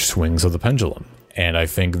huge swings of the pendulum. And I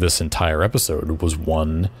think this entire episode was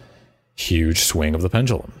one huge swing of the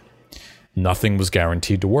pendulum. Nothing was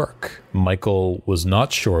guaranteed to work. Michael was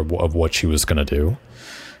not sure of what she was going to do,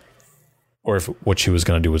 or if what she was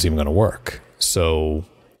going to do was even going to work. So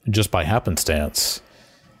just by happenstance,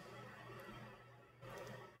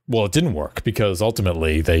 well, it didn't work because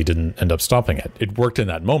ultimately they didn't end up stopping it. It worked in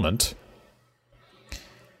that moment.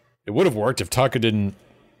 It would have worked if Taka didn't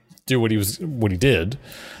do what he did,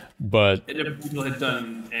 but if people had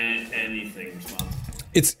done anything.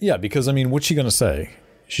 Because I mean, what's she going to say?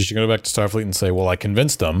 She's going to go back to Starfleet and say, "Well, I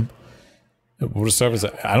convinced them." What does Starfleet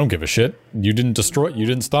say? I don't give a shit. You didn't destroy it. You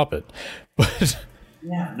didn't stop it. But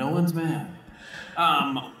yeah, no one's mad.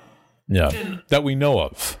 That we know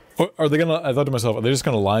of. Are they gonna? I thought to myself, are they just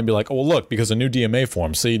gonna lie and be like, "Oh, well, look, because a new DMA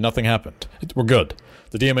formed. See, nothing happened. We're good.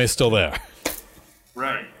 The DMA is still there."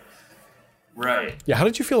 Right. Yeah. How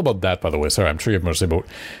did you feel about that? By the way, sorry, I'm sure you have much to say, but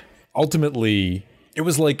ultimately, it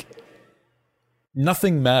was like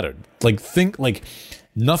nothing mattered.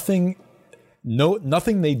 Nothing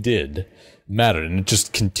they did mattered, and it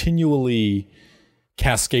just continually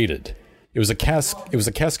cascaded. It was a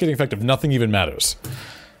cascading effect of nothing even matters.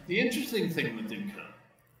 The interesting thing with Dinka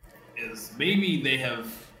is maybe they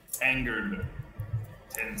have angered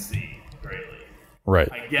 10C greatly.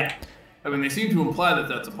 Right. I mean, they seem to imply that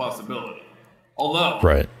that's a possibility. Although,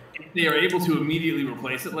 if they are able to immediately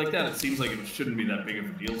replace it like that, it seems like it shouldn't be that big of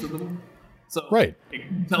a deal to them. So, it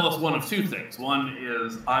can tell us one of two things. One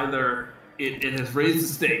is either it has raised the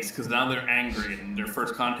stakes because now they're angry and their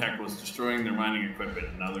first contact was destroying their mining equipment,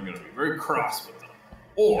 and now they're going to be very cross with them.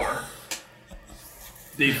 Or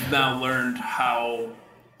they've now learned how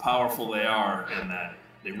powerful they are and that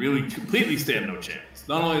they really completely stand no chance.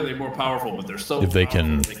 Not only are they more powerful, but they're so if they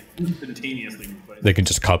powerful, can instantaneously replace they can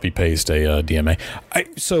just copy paste a DMA.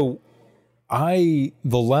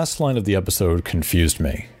 The last line of the episode confused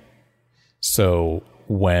me. So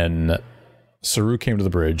when Saru came to the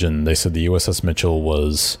bridge and they said the USS Mitchell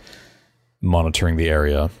was monitoring the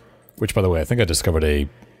area, which, by the way, I think I discovered a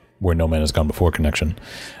Where No Man Has Gone Before connection.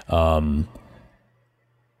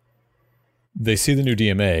 They see the new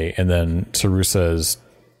DMA, and then Saru says,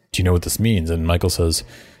 do you know what this means? And Michael says,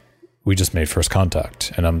 we just made first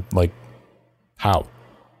contact. And I'm like, how?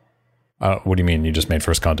 What do you mean you just made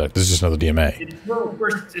first contact? This is just another DMA.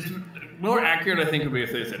 It's more accurate, I think, would be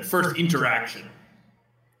if they said first interaction.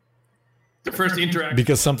 The first interaction.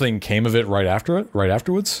 Because something came of it right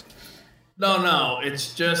afterwards? No,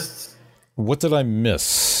 it's just... What did I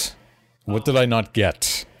miss? What did I not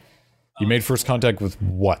get? You made first contact with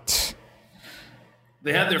what?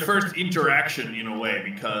 They had their first interaction in a way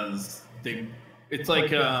because it's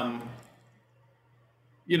like,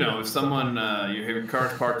 if someone, you have your car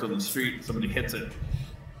parked on the street and somebody hits it.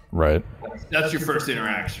 Right. That's your first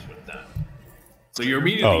interaction with them. So you're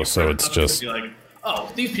immediately so it's just like,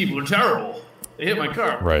 oh, these people are terrible. They hit my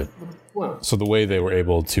car. Right. What? So the way they were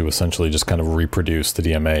able to essentially just kind of reproduce the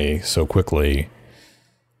DMA so quickly.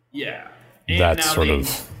 Yeah. And that's now sort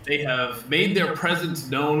of... They have made their presence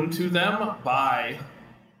known to them by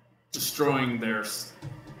destroying their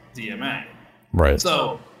DMA. Right.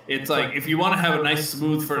 So it's like, if you want to have a nice,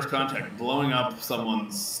 smooth first contact, blowing up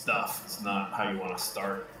someone's stuff is not how you want to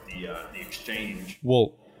start the exchange.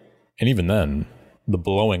 Well, and even then, the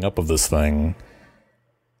blowing up of this thing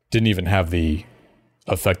didn't even have the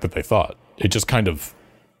effect that they thought. It just kind of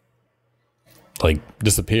like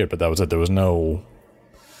disappeared, but that was it. There was no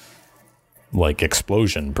like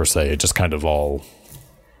explosion per se. It just kind of all,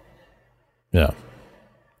 yeah.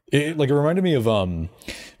 It reminded me of remember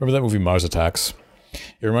that movie Mars Attacks?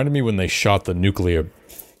 It reminded me when they shot the nuclear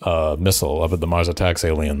missile up at the Mars Attacks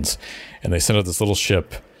aliens, and they sent out this little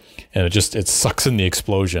ship, and it sucks in the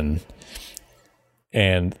explosion,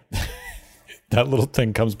 and that little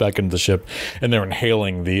thing comes back into the ship, and they're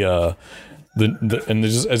inhaling the and they're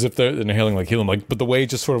just as if they're inhaling like helium, like, but the way it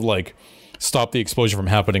just sort of like stopped the explosion from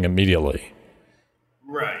happening immediately.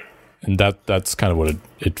 Right. And that's kind of what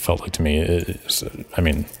it felt like to me. I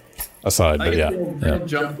mean, aside, but yeah. It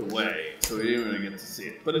jumped away, so we didn't really get to see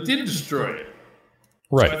it. But it did destroy it.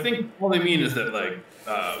 Right. So I think all they mean is that like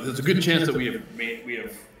there's a good chance that we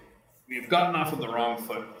have gotten off of the wrong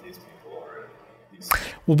foot with these people already.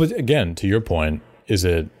 Well, but again, to your point, is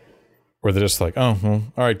it where they're just like, oh, well,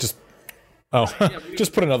 all right, just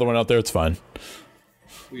just put another one out there, it's fine.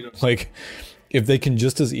 Like, if they can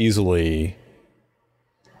just as easily...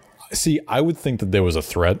 See, I would think that there was a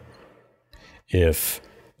threat if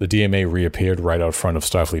the DMA reappeared right out front of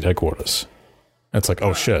Starfleet headquarters. It's like,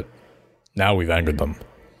 oh shit, now we've angered them.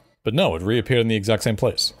 But no, it reappeared in the exact same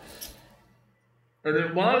place. And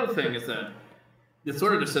then one other thing is that it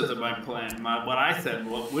sort of just says that my plan, what I said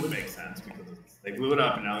would make sense, because they blew it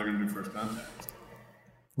up and now they're going to do first contact.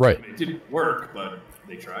 Right. I mean, it didn't work, but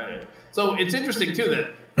they tried it. So it's interesting, too,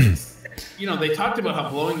 that they talked about how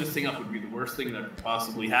blowing this thing up would be the worst thing that could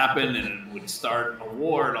possibly happen, and it would start a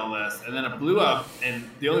war and all this. And then it blew up, and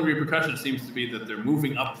the only repercussion seems to be that they're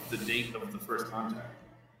moving up the date of the first contact.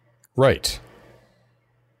 Right.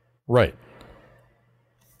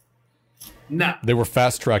 Now, they were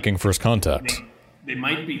fast-tracking first contact. They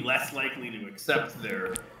might be less likely to accept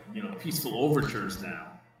their, peaceful overtures now.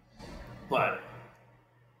 But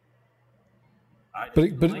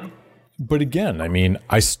again, I mean,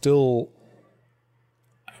 I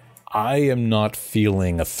am not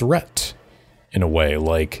feeling a threat in a way.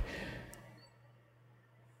 Like,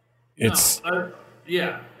 it's...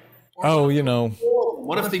 yeah.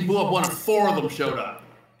 What if they blew up one and four of them showed up?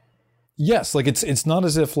 Yes, like it's not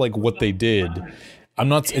as if like what they did. I'm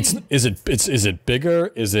not. Is it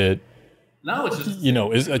bigger? Is it? No, it's just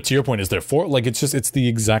to your point, is there four? Like it's the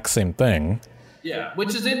exact same thing. Yeah,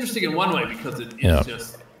 which is interesting in one way because it's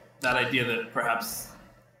just that idea that perhaps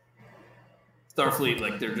Starfleet,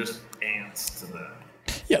 like, they're just ants to them.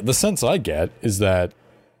 Yeah, the sense I get is that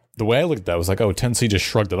the way I looked at that was like, oh, 10C just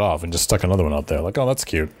shrugged it off and just stuck another one out there. Like, oh, that's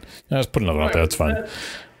cute. Yeah, just put another one out there. That's fine.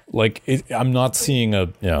 Like, I'm not seeing a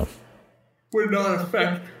would not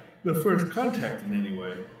affect the first contact in any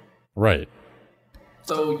way. Right.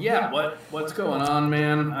 So yeah, what's going on,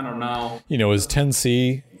 man? I don't know. Is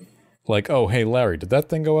 10C like, oh, hey, Larry, did that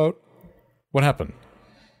thing go out? What happened?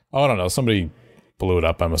 Oh, I don't know. Somebody blew it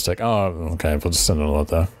up by mistake. Oh, okay. We'll just send it out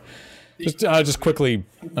there. Just quickly,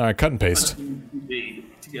 all right, cut and paste. To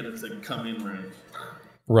get it to come in right.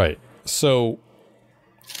 Right. So,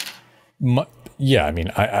 I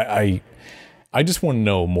mean, I just want to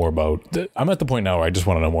know more about... I'm at the point now where I just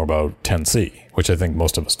want to know more about 10C, which I think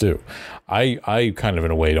most of us do. I kind of,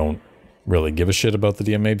 in a way, don't really give a shit about the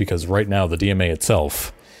DMA, because right now, the DMA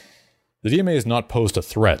itself... The DMA has not posed a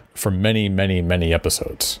threat for many, many, many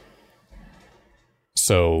episodes.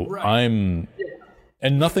 So, right.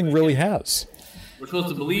 And nothing really has. We're supposed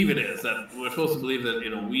to believe it is. We're supposed to believe that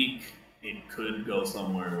in a week, it could go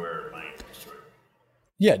somewhere where it might destroy.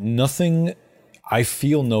 Yeah, nothing... I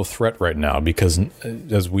feel no threat right now because,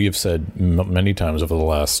 as we have said many times over the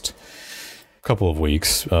last couple of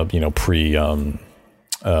weeks, pre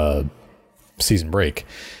season break,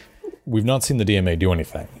 we've not seen the DMA do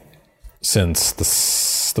anything since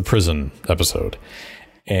the prison episode,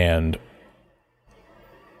 and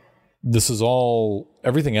this is all.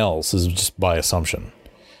 Everything else is just by assumption.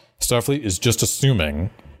 Starfleet is just assuming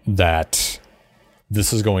that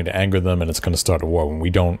this is going to anger them and it's going to start a war when we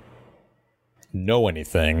don't know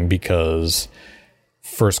anything, because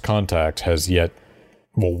first contact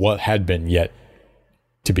what had been yet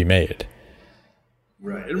to be made.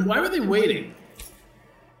 Right. And why were they waiting?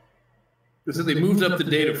 So they moved up the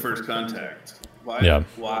date of first contact. Why? Yeah.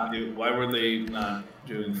 Why were they not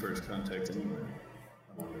doing first contact anyway?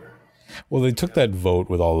 I wonder. Well, they took that vote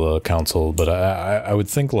with all the council, but I would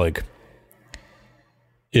think like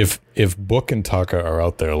if Book and Taka are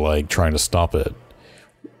out there like trying to stop it,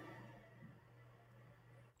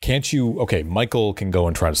 can't you? Okay, Michael can go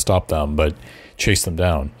and try to stop them, but chase them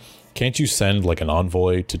down. Can't you send like an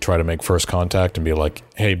envoy to try to make first contact and be like,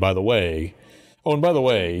 hey, by the way,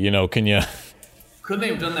 can you? Couldn't they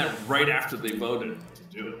have done that right after they voted to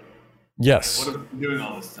do it? Yes. What have they been doing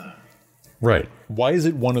all this time? Right. Why is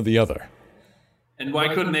it one or the other? And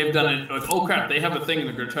why couldn't they have done it? Like, oh crap, they have a thing and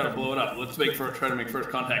they're going to try to blow it up. Let's try to make first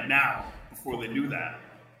contact now before they do that.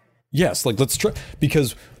 Yes, like let's try,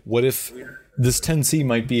 because what if this 10C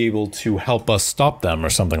might be able to help us stop them or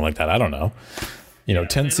something like that? I don't know.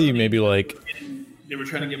 10C maybe like they were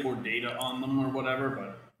trying to get more data on them or whatever,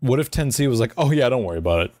 but what if 10C was like, oh yeah, don't worry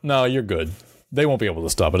about it. No, you're good. They won't be able to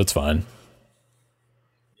stop it. It's fine.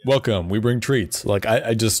 Welcome. We bring treats. Like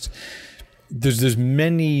I just there's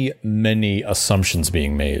many assumptions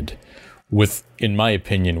being made with, in my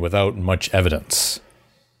opinion, without much evidence.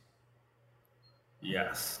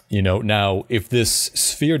 Yes. Now if this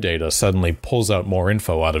sphere data suddenly pulls out more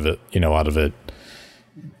info out of it,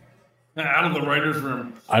 out of the writer's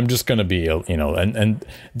room, I'm just going to be, and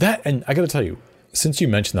I got to tell you, since you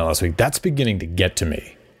mentioned that last week, that's beginning to get to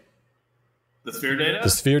me. The sphere data? The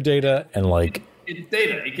sphere data and like... It's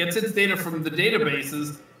data. It gets its data from the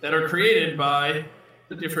databases that are created by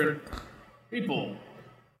the different people.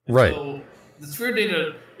 Right. So the sphere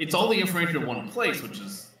data, it's all the information in one place, which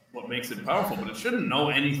is what makes it powerful, but it shouldn't know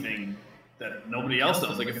anything that nobody else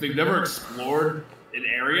knows. Like if they've never explored an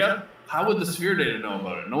area, how would the sphere data know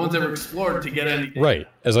about it? No one's ever explored to get any data. Right.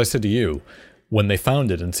 As I said to you, when they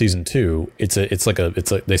found it in season 2, they said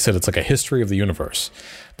it's like a history of the universe,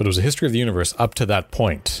 but it was a history of the universe up to that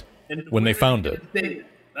point when they found it.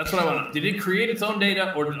 That's what I want. Did it create its own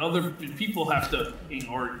data, or did people have to,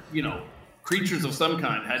 or creatures of some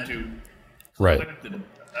kind had to collect it?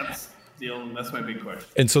 That's my big question.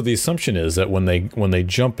 And so the assumption is that when they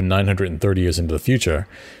jump 930 years into the future,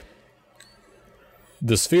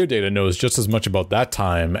 the sphere data knows just as much about that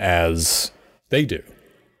time as they do.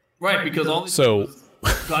 Right, because all these people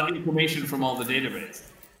got information from all the databases.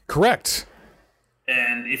 Correct.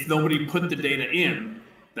 And if nobody put the data in,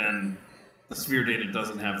 then the sphere data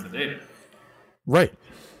doesn't have the data. Right.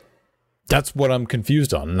 That's what I'm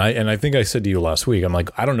confused on. And I think I said to you last week, I'm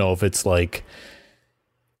like, I don't know if it's like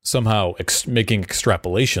somehow making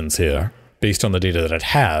extrapolations here based on the data that it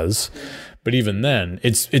has, but even then,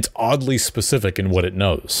 it's oddly specific in what it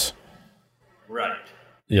knows. Right.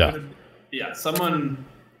 Yeah. Yeah, someone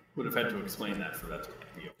would have had to explain that for that to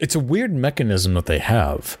be okay. It's a weird mechanism that they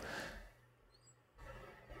have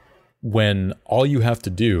when all you have to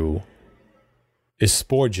do is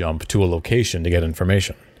spore jump to a location to get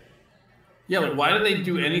information. Yeah, like why do they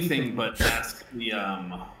do anything but ask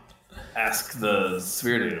the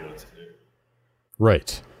sphere data what to do?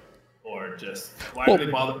 Right. Or just why do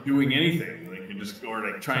they bother doing anything?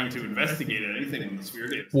 Or trying to investigate anything in the sphere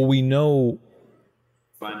data. Well, we know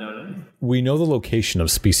anything. We know the location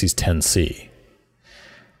of species 10C.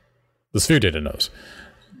 The sphere data knows.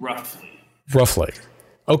 Roughly.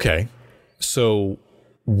 Okay. So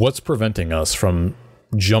what's preventing us from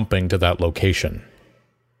jumping to that location?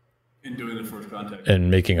 And doing the first contact.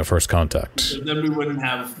 And making a first contact. So then we wouldn't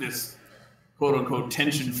have this quote-unquote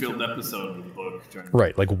tension-filled episode of the book.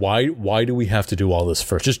 Right. Like, why do we have to do all this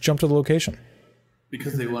first? Just jump to the location.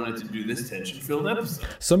 Because they wanted to do this tension-filled episode.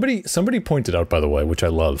 Somebody pointed out, by the way, which I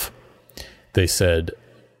love. They said,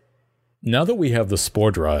 now that we have the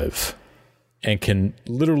spore drive and can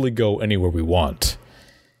literally go anywhere we want,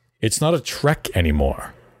 it's not a trek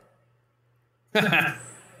anymore. Yeah,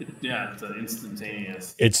 it's an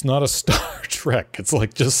instantaneous. It's not a Star Trek. It's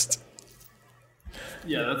like just...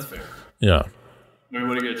 Yeah, that's fair. Yeah. I mean,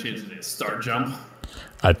 what are you going to change today? Star Jump?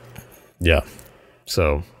 Yeah.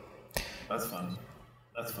 So... That's fun.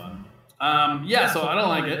 Yeah, so I don't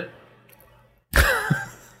like it.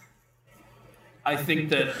 I think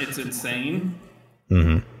that it's insane.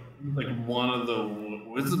 Mm-hmm. Like this is one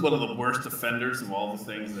of the worst offenders of all the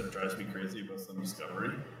things that drives me crazy about some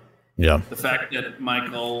Discovery. Yeah. The fact that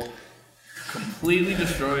Michael completely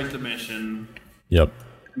destroyed the mission. Yep.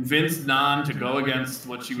 Convinced Nan to go against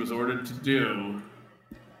what she was ordered to do,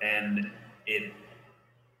 and it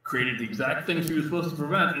created the exact thing she was supposed to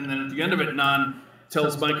prevent. And then at the end of it, Nan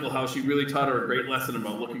tells Michael how she really taught her a great lesson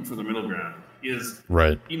about looking for the middle ground.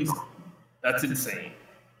 That's insane.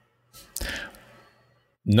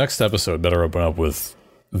 Next episode better open up with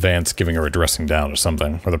Vance giving her a dressing down or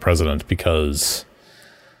something, or the president, because,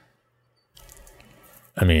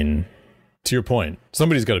 I mean, to your point,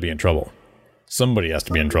 somebody's got to be in trouble. Somebody has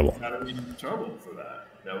to be in trouble. Got to be in trouble for that.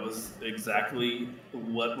 That was exactly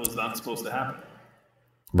what was not supposed to happen.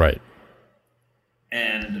 Right.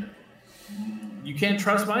 And you can't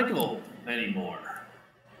trust Michael anymore.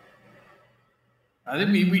 I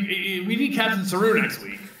think we need Captain Saru next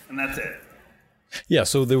week, and that's it. Yeah,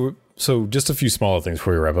 so just a few smaller things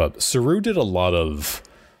before we wrap up. Saru did a lot of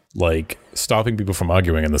like stopping people from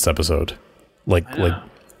arguing in this episode. Like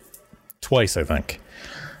twice, I think.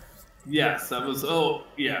 Yes, that was right,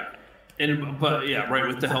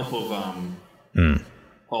 with the help of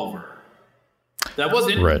Pulver. That was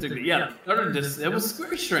interesting. Right. Yeah, it was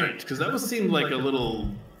very strange because that seemed like a little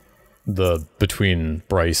between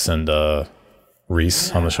Bryce and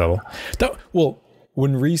Reese on the shuttle.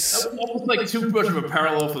 When Reese, that was almost like too much of a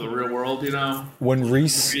parallel for the real world, you know. When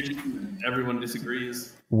Reese, everyone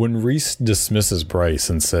disagrees. When Reese dismisses Bryce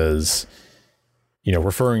and says, you know,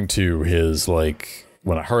 referring to his like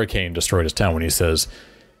when a hurricane destroyed his town, when he says,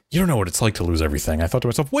 "You don't know what it's like to lose everything." I thought to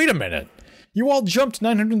myself, wait a minute. You all jumped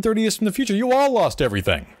 930 years from the future. You all lost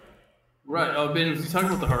everything. Right. Oh, Ben, was he talking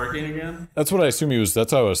about the hurricane again? That's what I assume he was.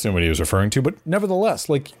 That's how I assume what he was referring to. But nevertheless,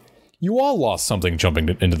 like, you all lost something jumping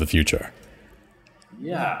into the future.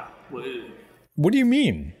 Yeah. What do you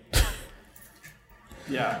mean?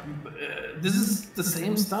 Yeah. This is the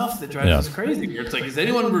same stuff that drives us crazy. It's like, is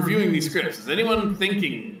anyone reviewing these scripts? Is anyone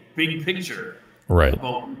thinking big picture? Right.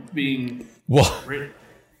 About being written?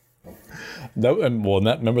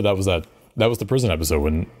 Remember that was the prison episode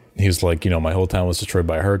when he was like, you know, my whole town was destroyed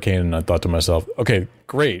by a hurricane, and I thought to myself, okay,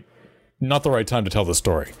 great, not the right time to tell the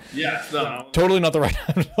story. Yeah, no. Totally not the right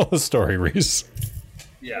time to tell the story, Reese.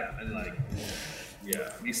 Yeah, and like,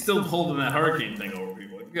 he's still holding that hurricane thing over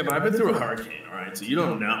people. Like, yeah, but I've been through a hurricane, all right, so you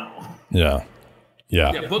don't know. Yeah.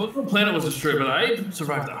 But the planet was destroyed, but I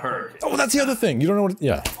survived a hurricane. Oh, that's the other thing. You don't know what.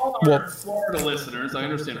 Yeah. All our Florida listeners, I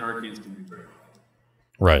understand hurricanes can be very.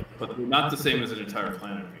 Right. But they're not the same as an entire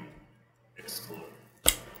planet being exploded.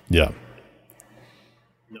 Yeah.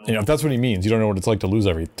 No. You know, if that's what he means, you don't know what it's like to lose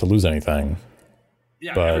anything.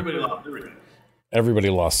 Yeah, but everybody lost everything. Everybody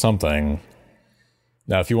lost something.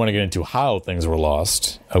 Now, if you want to get into how things were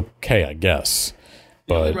lost, okay, I guess.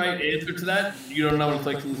 But the right answer to that, you don't know what it's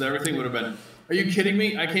like to lose everything, would have been, are you kidding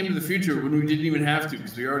me? I came to the future when we didn't even have to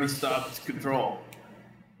because we already stopped control.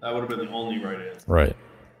 That would have been the only right answer. Right.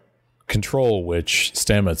 Control, which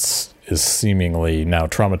Stamets is seemingly now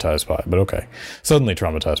traumatized by, but okay, suddenly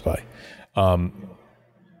traumatized by.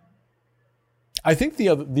 I think the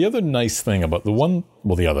other nice thing about the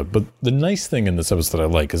nice thing in this episode that I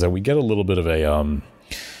like is that we get a little bit of a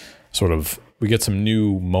we get a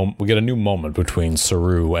new moment between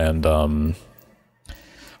Saru and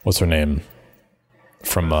what's her name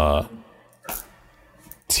from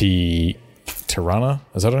Tirana?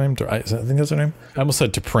 Is that her name? I think that's her name. I almost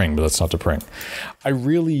said T'Pring, but that's not T'Pring. I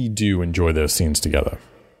really do enjoy those scenes together.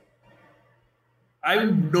 I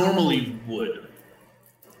normally would.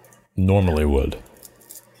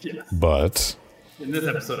 Yeah. But in this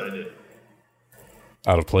episode I did.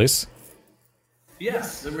 Out of place?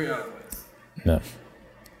 Yes, very out of place. No.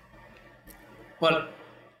 But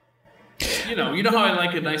you know how I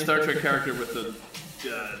like a nice Star Trek character with the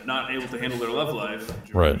not able to handle their love life.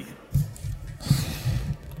 Right.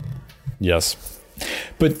 Yes.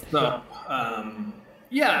 But so,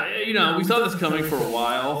 we saw this coming for a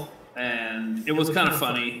while, and it was kind of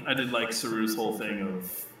funny. I did like Saru's whole thing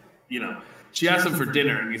of, she asked him for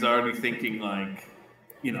dinner, and he's already thinking like,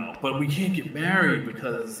 but we can't get married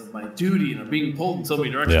because of my duty, and I'm being pulled in so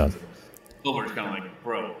many directions. Yeah. Silver's kind of like,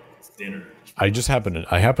 bro, it's dinner. I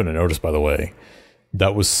happen to notice, by the way,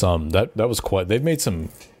 that was quite. They've made some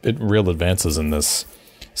real advances in this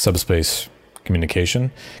subspace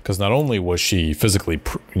communication, because not only was she physically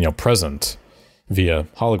present via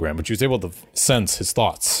hologram, but she was able to sense his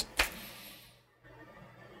thoughts.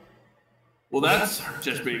 Well, that's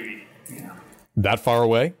just maybe that far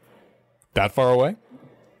away. Yeah,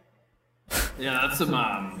 that's some.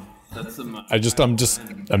 I'm just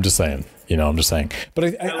saying. I'm just saying.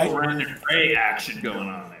 But I Brandon Gray action going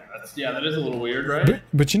on there. That is a little weird, right?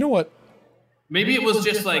 But you know what? Maybe it was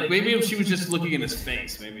just like, maybe she was just looking in his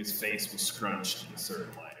face. Maybe his face was scrunched in a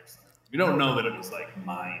certain way or something. We don't know that it was like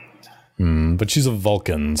mind. But she's a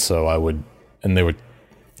Vulcan, so I would, and they would,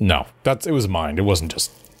 no, it was mind. It wasn't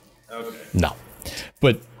just, okay. No.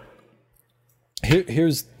 But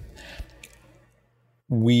here's,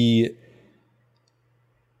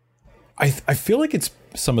 I feel like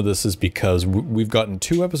some of this is because we've gotten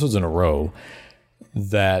 2 episodes in a row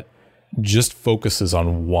that just focuses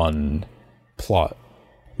on one plot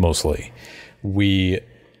mostly.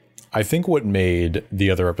 I think what made the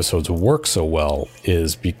other episodes work so well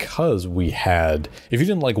is because we had, if you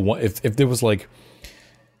didn't like one, if there was like,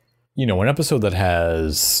 you know, an episode that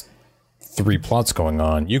has 3 plots going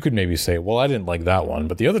on, you could maybe say, well, I didn't like that one,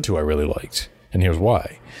 but the other 2 I really liked, and here's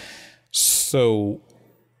why. So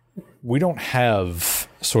we don't have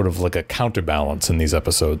sort of like a counterbalance in these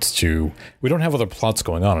episodes we don't have other plots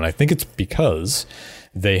going on, and I think it's because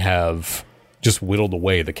they have just whittled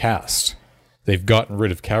away the cast. They've gotten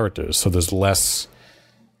rid of characters, so there's less.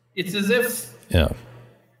 It's as if they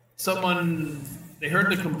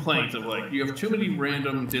heard the complaint of like, you have too many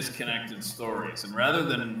random disconnected stories, and rather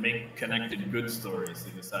than make connected good stories,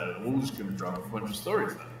 they decided, well, we're just going to drop a bunch of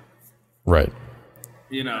stories then. Right.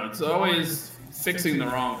 You know, it's always fixing the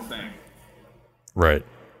wrong thing. Right.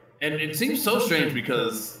 And it seems so strange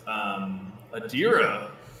because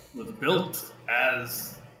Adira was built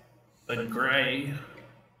as a Grey,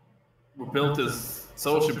 were built as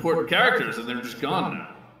such important characters, and they're just gone now.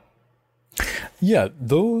 Yeah,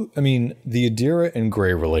 though, I mean, the Adira and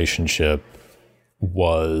Grey relationship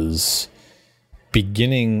was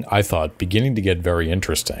beginning to get very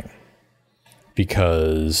interesting,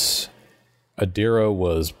 because Adira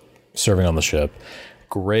was serving on the ship.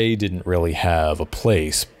 Grey didn't really have a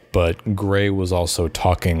place, but Grey was also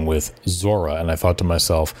talking with Zora, and I thought to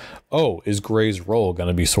myself, oh, is Grey's role going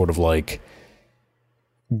to be sort of like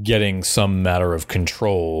getting some matter of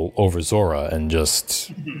control over Zora, and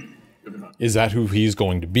just... is that who he's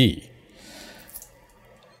going to be?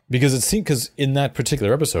 Because in that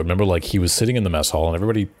particular episode, remember, like, he was sitting in the mess hall and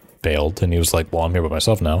everybody bailed, and he was like, well, I'm here by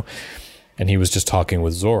myself now. And he was just talking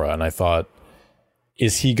with Zora, and I thought,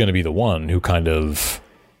 is he going to be the one who kind of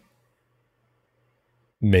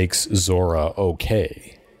makes Zora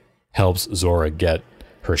okay, helps Zora get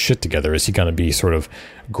her shit together? Is he going to be sort of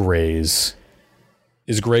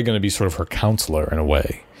is Grey going to be sort of her counselor in a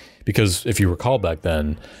way? Because if you recall back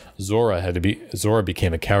then, Zora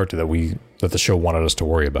became a character that the show wanted us to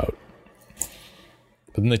worry about.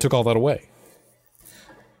 But then they took all that away.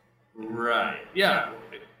 Right. Yeah.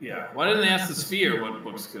 Yeah. Why didn't they ask the Sphere what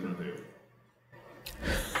Book's gonna do?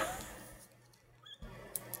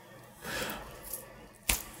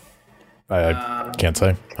 I can't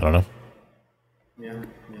say. I don't know. Yeah.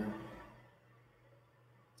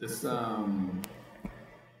 Just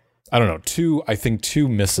I don't know. I think two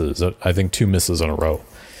misses in a row.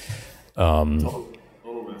 total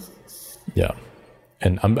misses. Yeah,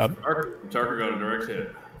 and I'm Tucker got a direct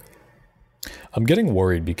hit. I'm getting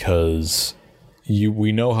worried because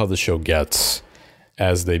we know how the show gets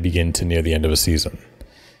as they begin to near the end of a season,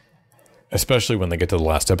 especially when they get to the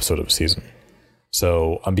last episode of a season.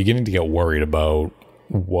 So I'm beginning to get worried about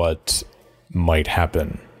what might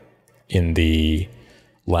happen in the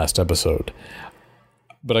last episode.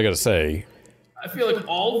 But I gotta say, I feel like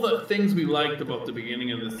all the things we liked about the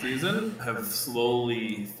beginning of the season have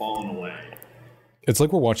slowly fallen away. It's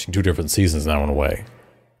like we're watching 2 different seasons now in a way,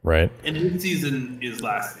 right? And this season is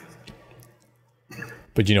last season.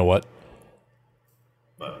 But you know what?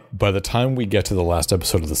 By the time we get to the last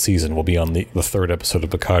episode of the season, we'll be on the 3rd episode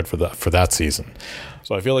of Picard for that season.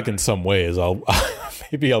 So I feel like in some ways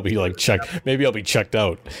maybe I'll be checked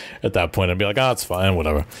out at that point and be like, it's fine,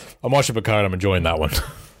 whatever. I'm watching Picard, I'm enjoying that one.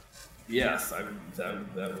 Yes,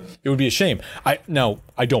 it would be a shame. I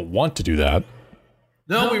don't want to do that.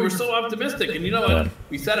 No, we were so optimistic, and you know what? Yeah.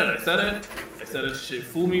 We said it. I said it.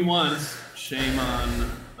 Fool me once, shame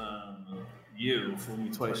on you. Fool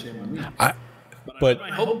me twice, shame on me. But I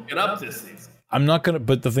hope to get up this season. I'm not gonna.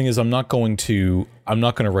 But the thing is, I'm not going to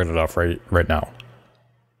write it off right now,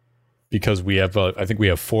 because we have. I think we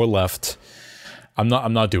have 4 left. I'm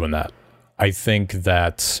not doing that. I think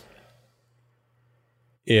that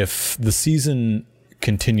if the season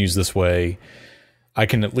continues this way, I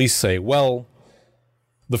can at least say, well,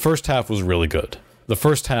 the first half was really good. The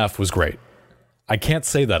first half was great. I can't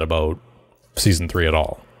say that about season 3 at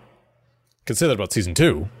all. I can say that about season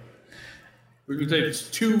 2. We could say it's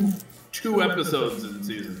two episodes in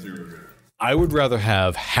season 3. I would rather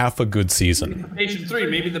have half a good season. Patient 3,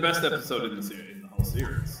 maybe the best episode in the whole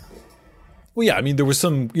series. Well, yeah, I mean, there was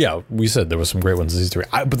some. Yeah, we said there was some great ones in season 3.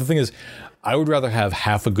 But the thing is, I would rather have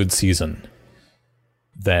half a good season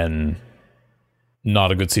than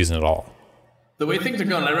not a good season at all. The way things are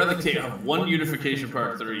going, I'd rather have one Unification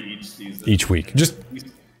Part 3 each season. Each week,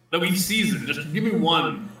 each season. Just give me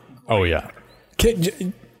one. Oh yeah,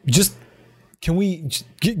 can we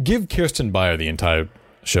give Kirsten Beyer the entire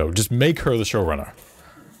show? Just make her the showrunner.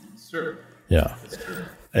 Sure. Yeah.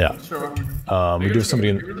 Yeah. Sure. We do have somebody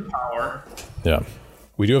in the power. Yeah.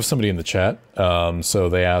 we do have somebody in the chat. So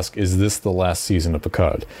they ask, is this the last season of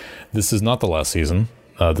Picard? This is not the last season.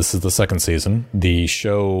 This is the second season. The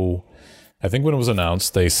show, I think when it was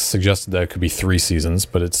announced, they suggested that it could be 3 seasons,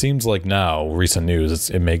 but it seems like now, recent news,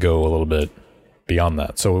 it may go a little bit beyond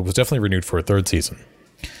that. So it was definitely renewed for a 3rd season.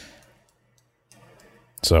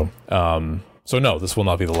 So, no, this will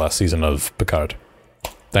not be the last season of Picard,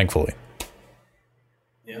 thankfully.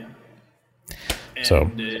 Yeah. And,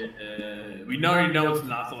 so we already know it's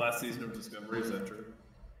not the last season of Discovery. Is that true?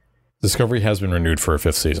 Discovery has been renewed for a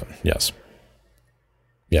 5th season. Yes.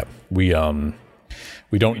 Yeah. We don't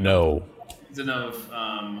know. Season of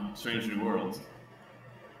Strange New Worlds.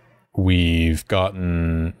 We've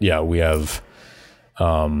gotten, we have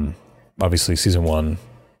obviously season 1,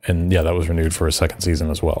 and that was renewed for a 2nd season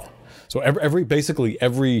as well. So basically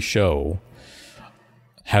every show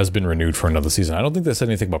has been renewed for another season. I don't think they said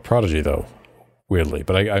anything about Prodigy though, weirdly,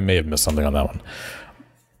 but I may have missed something on that one.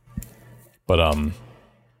 But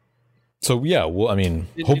so yeah, well, I mean,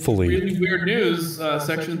 hopefully. Really weird news.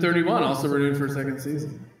 Section 31 also renewed for a 2nd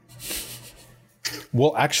season.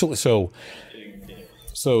 Well, actually, so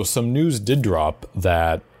some news did drop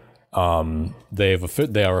that they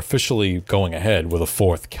are officially going ahead with a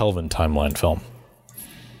 4th Kelvin timeline film.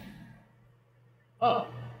 Oh,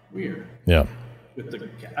 weird. Yeah. With the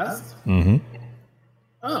cast? Mm-hmm.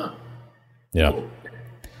 Oh. Yeah. Cool.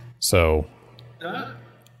 So.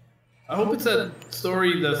 I hope it's a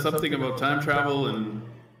story that's something about time travel and.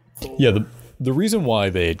 Yeah, the reason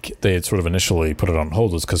why they had sort of initially put it on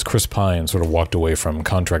hold was because Chris Pine sort of walked away from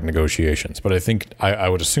contract negotiations. But I think I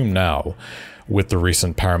would assume now, with the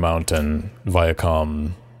recent Paramount and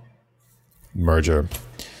Viacom merger,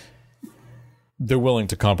 they're willing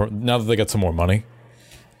to compromise. Now that they got some more money,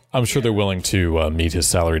 I'm sure they're willing to meet his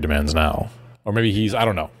salary demands now. Or maybe I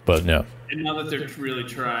don't know, but yeah. And now that they're really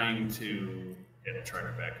trying to get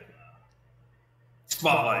Trek back in the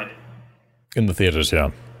spotlight. In the theaters,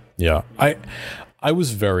 yeah. Yeah. I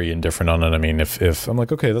was very indifferent on it. I mean, if I'm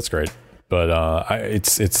like, okay, that's great. But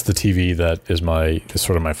it's the TV that is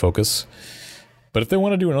sort of my focus. But if they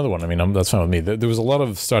want to do another one, I mean, that's fine with me. There was a lot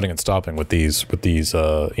of starting and stopping with these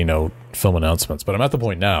film announcements. But I'm at the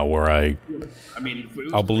point now where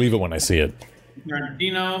I'll believe it when I see it.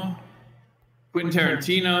 Quentin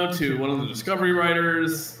Tarantino to one of the Discovery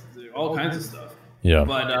writers, all kinds of stuff. Yeah.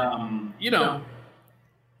 But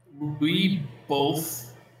we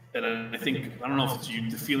both, and I think, I don't know if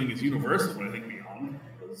the feeling is universal, but I think Beyond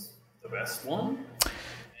was the best one.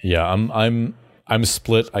 Yeah, I'm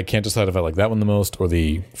split. I can't decide if I like that one the most or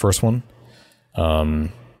the first one. I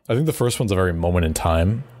think the first one's a very moment in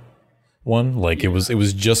time one. Like it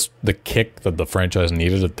was just the kick that the franchise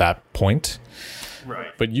needed at that point.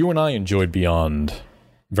 Right. But you and I enjoyed Beyond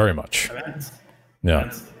very much.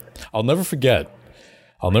 Yeah. I'll never forget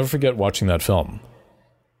watching that film.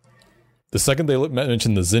 The second they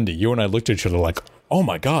mentioned the Xindi, you and I looked at each other like, "Oh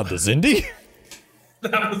my God, the Xindi!"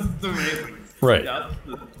 That was amazing. Right. Yeah,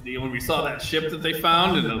 when we saw that ship that they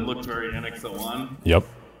found, and it looked very NX-01. Yep.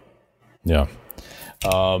 Yeah.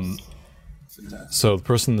 So the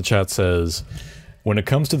person in the chat says, when it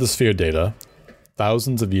comes to the sphere data,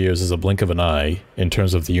 thousands of years is a blink of an eye. In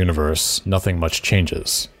terms of the universe, nothing much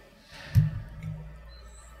changes.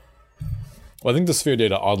 Well, I think the sphere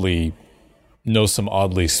data knows some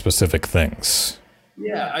oddly specific things.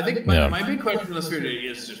 Yeah, I think my big question on the sphere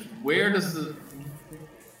data is just where does the...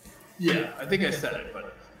 Yeah, I think I said it,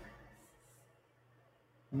 but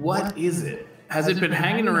what is it? Has it been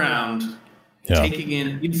hanging around taking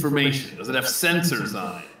in information? Does it have sensors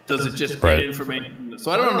on it? Does it just get information? So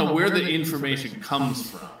I don't know where the information comes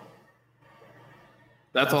from.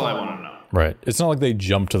 That's all I want to know. Right. It's not like they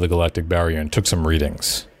jumped to the galactic barrier and took some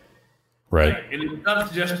readings. Right. And it's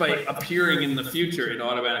not just by appearing in the future, it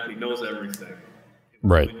automatically knows everything.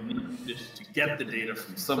 Right. Just to get the data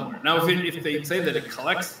from somewhere. Now, if they say that it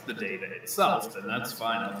collects the data itself, then that's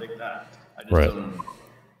fine. I'll take that. I just don't know.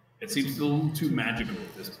 It seems a little too magical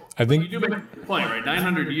at this point. I think you do make a good point, right?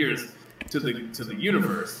 900 years to the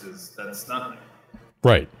universe that's nothing.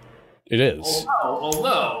 Right. It is.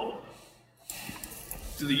 Although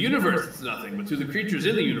to the universe it's nothing, but to the creatures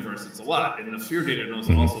in the universe it's a lot. And the sphere data knows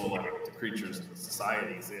also a lot about the creatures and the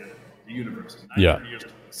societies in the universe. 900 years to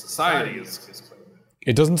society is quite a bit.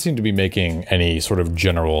 It doesn't seem to be making any sort of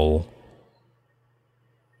general...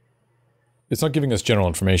 It's not giving us general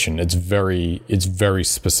information. It's very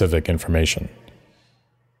specific information.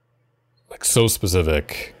 Like so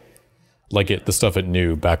specific, like the stuff it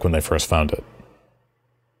knew back when they first found it.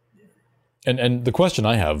 And another question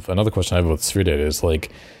I have about sphere data is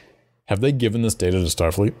like, have they given this data to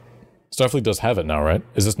Starfleet? Starfleet does have it now, right?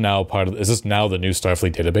 Is this now the new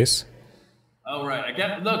Starfleet database? Oh, right. I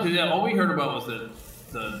get no, because all we heard about was that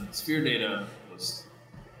the sphere data was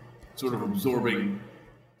sort of absorbing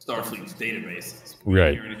Starfleet's databases. We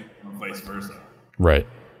Right. didn't hear anything from vice versa. Right.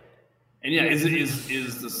 And yeah,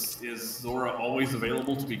 is Zora always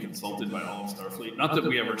available to be consulted by all of Starfleet? Not that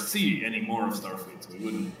we ever see any more of Starfleet, so we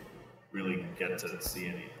wouldn't really get to see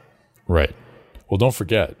any. Right. Well, don't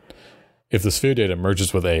forget, if the sphere data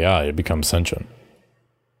merges with AI, it becomes sentient.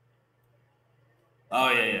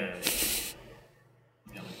 Oh yeah.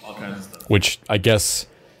 Yeah, all kinds of stuff.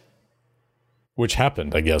 Which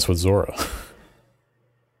happened, I guess, with Zora.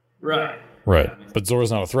 Right. Right. But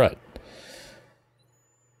Zora's not a threat.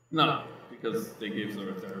 No, because they gave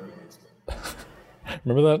Zora therapy instead.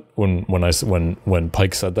 Remember that when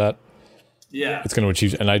Pike said that? Yeah. It's going to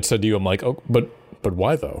achieve, and I said to you, I'm like, oh, but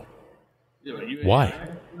why though? Yeah, but Why?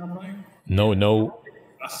 No.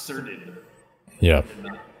 Asserted. Yeah.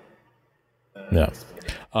 Yeah.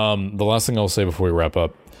 The last thing I'll say before we wrap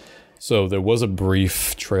up. So there was a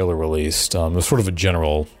brief trailer released. It was sort of a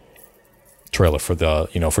general trailer for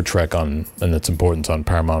for Trek and its importance on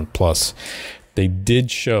Paramount Plus. They did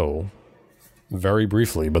show, very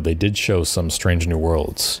briefly, but they did show some Strange New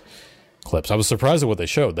Worlds clips. I was surprised at what they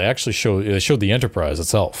showed. They showed the Enterprise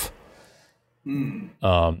itself.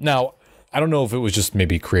 Now, I don't know if it was just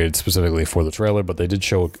maybe created specifically for the trailer, but they did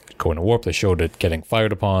show it going to warp. They showed it getting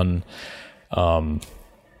fired upon. So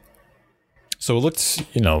it looked,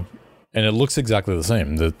 and it looks exactly the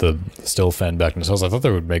same. The still fan back in the cells. I thought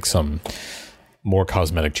they would make some more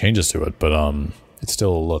cosmetic changes to it, but it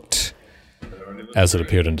still looked as it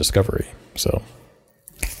appeared in Discovery. So,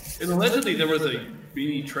 and allegedly there was a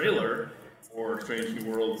mini trailer for Strange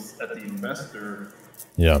New Worlds at the investor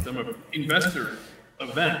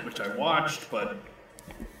event, which I watched, but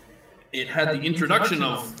it had the introduction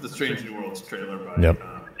of the Strange New Worlds trailer by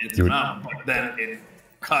Anson Mount, but then it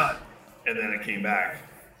cut and then it came back.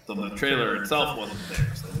 So the trailer itself wasn't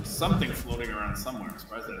there. So there's something floating around somewhere. I'm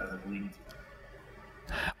surprised that hasn't leaked.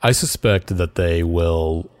 I suspect that they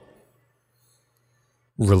will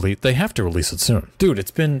release. They have to release it soon, dude.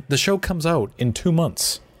 The show comes out in 2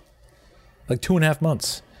 months, like 2.5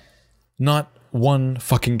 months. Not one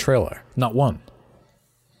fucking trailer. Not one.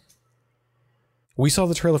 We saw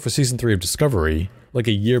the trailer for season 3 of Discovery like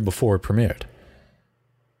a year before it premiered.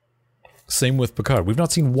 Same with Picard. We've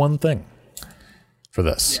not seen one thing for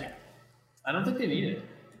this. Yeah. I don't think they need it.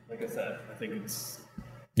 Like I said, I think it's.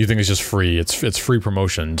 You think it's just free? It's free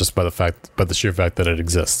promotion just by the sheer fact that it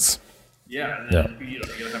exists. Yeah, and then you're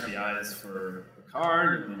gonna have the eyes for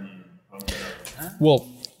Picard, and then you bump it up. Well,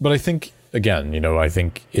 but I think again, I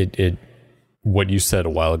think it. What you said a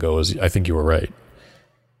while ago is, I think you were right.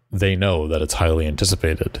 They know that it's highly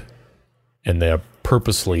anticipated, and they are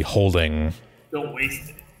purposely holding. Don't waste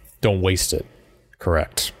it. Don't waste it.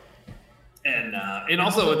 Correct. And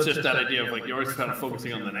also it's just that idea of like you're always kind of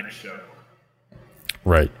focusing on the next show.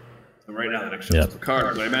 Right. So right now the next show is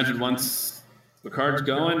Picard. But I imagine once Picard's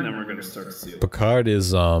going, then we're going to start to see it. Picard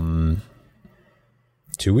is 2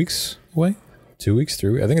 weeks away. 2 weeks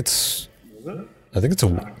through. I think it's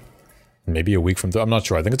maybe a week from. I'm not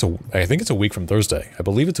sure. I think it's a week from Thursday. I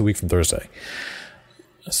believe it's a week from Thursday.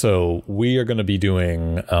 So we are going to be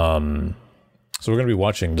doing. So we're going to be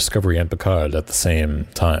watching Discovery and Picard at the same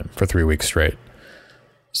time for 3 weeks straight.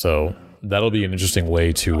 So that'll be an interesting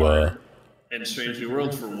way to. And Strange New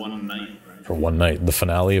Worlds for one night, right? For one night, the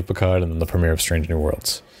finale of Picard and then the premiere of Strange New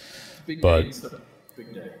Worlds. Big day.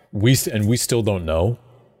 We still don't know.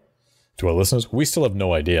 To our listeners, we still have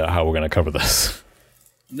no idea how we're going to cover this.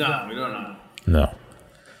 No, we don't know. No.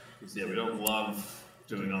 Yeah, we don't love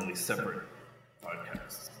doing all these separate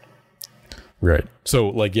podcasts. Right. So,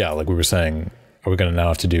 like we were saying, are we going to now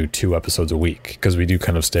have to do 2 episodes a week? Because we do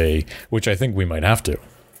kind of stay, which I think we might have to.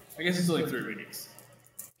 I guess it's only 3 weeks.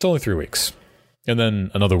 It's only 3 weeks. And then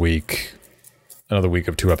another week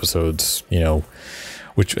of 2 episodes,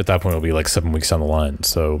 which at that point will be like 7 weeks down the line.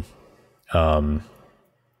 So,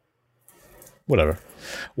 whatever.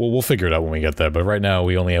 Well, we'll figure it out when we get there. But right now,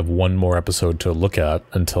 we only have 1 more episode to look at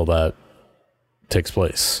until that takes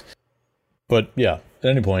place. But yeah,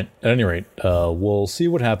 at any rate, we'll see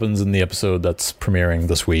what happens in the episode that's premiering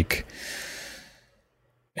this week.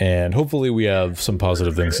 And hopefully we have some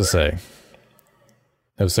positive things to say.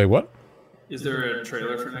 Have to say what? Is there a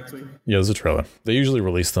trailer for next week? Yeah, there's a trailer. They usually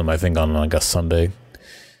release them, I think, on like a Sunday,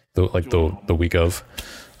 the week of.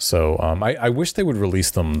 So I wish they would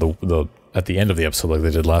release them the at the end of the episode like they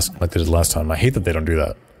did last time. I hate that they don't do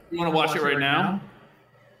that. You want to watch it right now?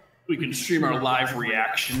 We can stream our live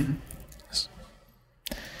reaction.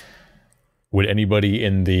 Would anybody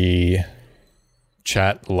in the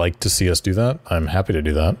chat like to see us do that? I'm happy to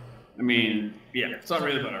do that. I mean, yeah, it's not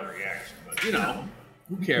really about our reaction, but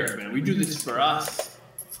who cares, man? We do this for us.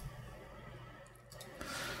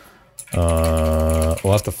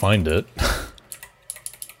 We'll have to find it.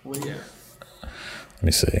 Well, yeah. Let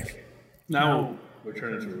me see. Now we're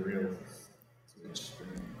turning to a real.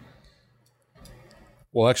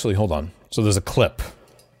 Well, actually, hold on. So there's a clip.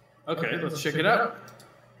 Okay, let's check it out.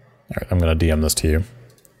 All right, I'm going to DM this to you.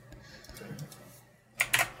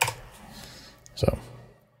 So,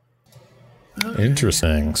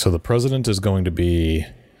 interesting. So the president is going to be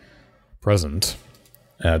present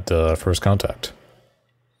at First Contact.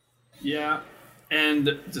 Yeah,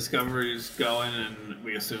 and Discovery's going, and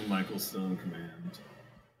we assume Michael's still in command.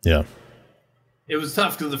 Yeah. It was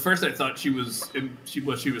tough because at first I thought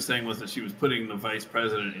what she was saying was that she was putting the vice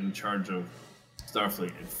president in charge of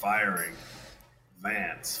Starfleet and firing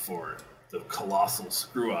Vance for the colossal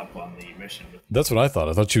screw up on the mission. That's what I thought.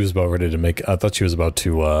 I thought she was about ready to make. I thought she was about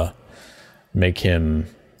to make him.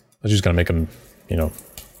 I thought she was going to make him,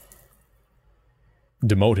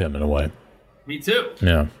 demote him in a way. Me too.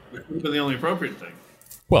 Yeah. Which would have been the only appropriate thing.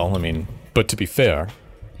 Well, I mean, but to be fair,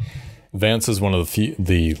 Vance is one of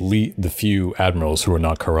the few admirals who are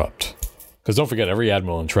not corrupt. Because don't forget, every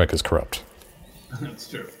admiral in Trek is corrupt. That's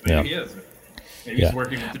true. Maybe he is. Maybe he's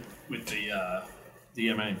working with the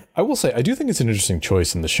DMA. I will say, I do think it's an interesting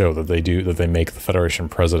choice in the show that they make the Federation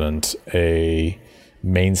president a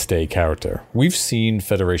mainstay character. We've seen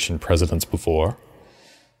Federation presidents before,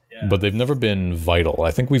 but they've never been vital.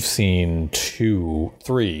 I think we've seen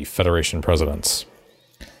 3 Federation presidents.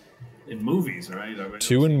 In movies, right?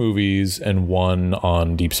 2 in movies and 1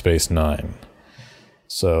 on Deep Space Nine.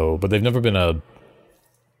 So, but they've never been a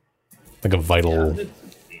vital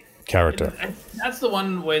character. That's the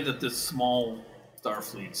one way that this small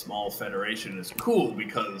Starfleet, small Federation is cool,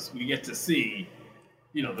 because we get to see,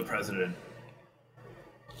 the president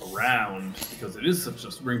around, because it is such a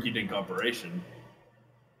rinky-dink operation.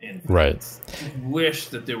 And right. I wish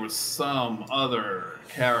that there was some other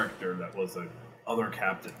character that was other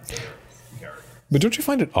captain's character. But don't you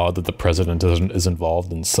find it odd that the president is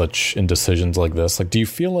involved in decisions like this? Like, do you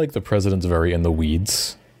feel like the president's very in the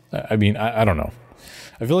weeds? I mean, I don't know.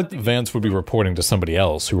 I feel like Vance would be reporting to somebody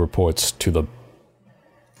else who reports to the...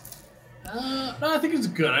 No, I think it's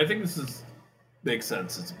good. I think this makes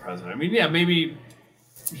sense as a president. I mean, yeah, maybe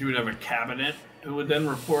she would have a cabinet who would then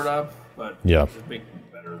report up, but it'd make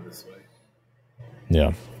it better this way.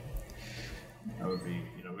 Yeah. That would be,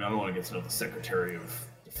 I don't want to get to know the Secretary of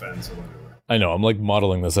Defense or whatever. I know, I'm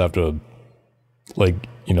modeling this after, the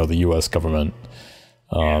U.S. government.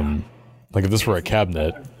 Like if this were a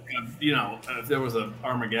cabinet. If there was an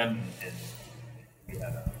Armageddon and we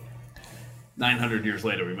had 900 years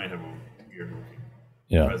later, we might have a weird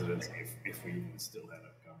looking presidency if we even still had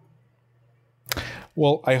a government.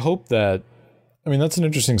 Well, I hope that, that's an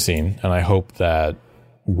interesting scene, and I hope that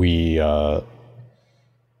I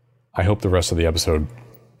hope the rest of the episode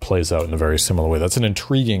plays out in a very similar way. That's an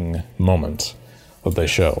intriguing moment that they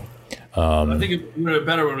show. I think a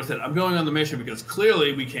better would have said, I'm going on the mission because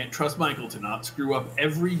clearly we can't trust Michael to not screw up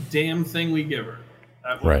every damn thing we give her.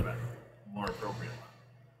 That would have been more appropriate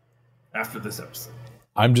after this episode.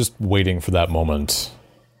 I'm just waiting for that moment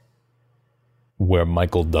where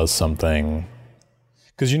Michael does something.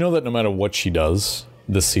 Because you know that no matter what she does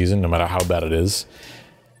this season, no matter how bad it is,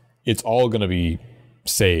 it's all going to be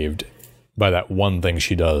saved by that one thing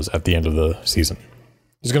she does at the end of the season.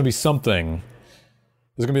 There's going to be something.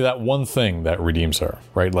 There's going to be that one thing that redeems her,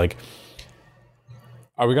 right? Like,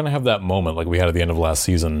 are we going to have that moment like we had at the end of last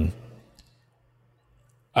season?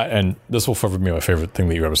 And this will forever be my favorite thing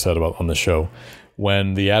that you ever said about on this show.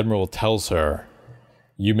 When the Admiral tells her,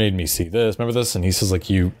 you made me see this. Remember this? And he says,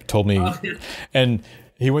 you told me. And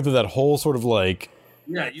he went through that whole sort of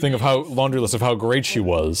thing of how laundry list of how great she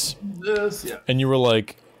was. And you were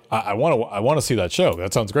like, I want to see that show.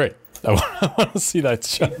 That sounds great. I want to see that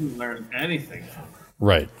show. You didn't learn anything.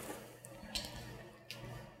 Right.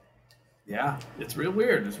 Yeah, it's real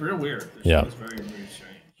weird. It's real weird. It's very, very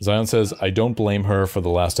strange. Zion says, I don't blame her for the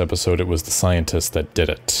last episode. It was the scientist that did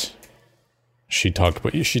it. She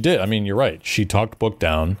did. I mean, you're right. She talked Book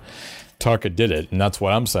down. Tarka did it. And that's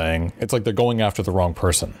what I'm saying. It's like they're going after the wrong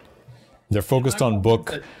person. They're focused on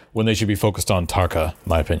Book when they should be focused on Tarka,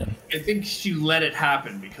 my opinion. I think she let it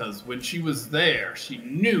happen because when she was there, she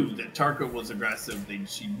knew that Tarka was aggressive.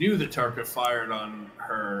 She knew that Tarka fired on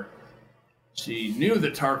her. She knew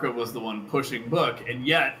that Tarka was the one pushing Book, and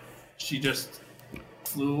yet she just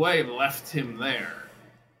flew away and left him there.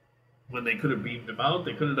 when they could have beamed him out.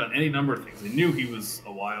 They could have done any number of things. They knew he was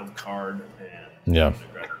a wild card and Yeah. an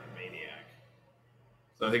aggressive maniac.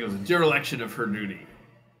 So I think it was a dereliction of her duty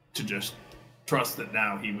to just trust that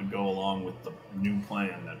now he would go along with the new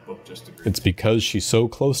plan that Book just agreed. It's because she's so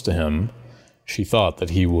close to him, she thought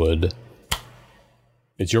that he would.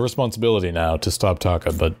 It's your responsibility now to stop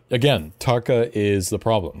Taka. But again, Taka is the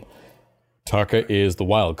problem. Taka is the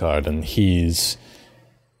wild card, and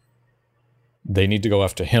they need to go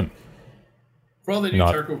after him. For all they knew,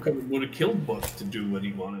 Tarko would have killed Book to do what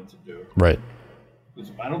he wanted to do. Right.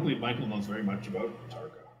 Because I don't believe Michael knows very much about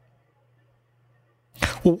Tarko.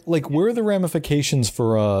 Well, like, where are the ramifications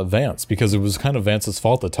for Vance? Because it was kind of Vance's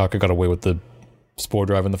fault that Taka got away with the spore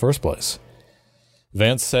drive in the first place.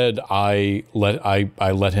 Vance said, I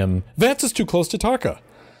let him... Vance is too close to Taka.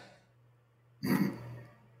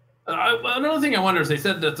 Another thing I wonder is they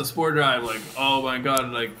said that the spore drive, like, oh my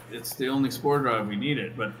god, like, it's the only spore drive we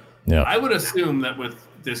needed. But yeah. I would assume that with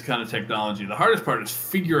this kind of technology, the hardest part is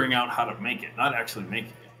figuring out how to make it, not actually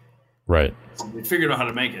making it. Right. So if they figured out how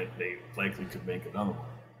to make it, they likely could make another one.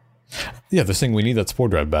 Yeah, they're saying we need that spore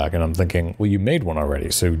drive back, and I'm thinking, well, you made one already,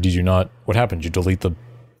 so did you not... What happened? Did you delete the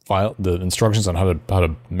file, the instructions on how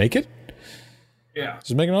to make it? Yeah.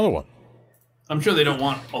 Just make another one. I'm sure they don't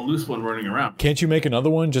want a loose one running around. Can't you make another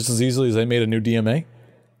one just as easily as they made a new DMA?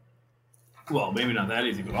 Well, maybe not that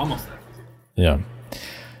easy, but almost that easy. Yeah.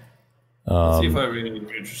 Let's see if I have any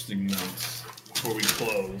interesting notes before we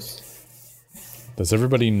close. Does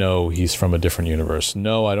everybody know he's from a different universe?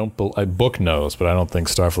 No, I don't. Book knows, but I don't think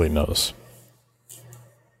Starfleet knows.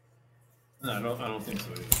 No, I don't think so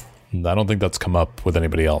either. I don't think that's come up with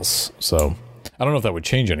anybody else. So I don't know if that would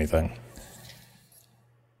change anything.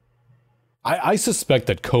 I suspect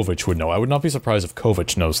that Kovich would know. I would not be surprised if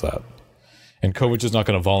Kovich knows that. And Kovich is not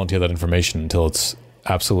going to volunteer that information until it's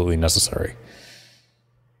absolutely necessary.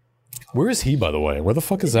 Where is he, by the way? Where the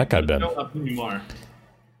fuck has that guy been? Not anymore.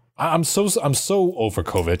 I'm so over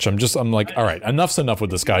Kovich. I'm like, all right, enough's enough with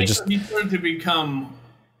this guy. He started to become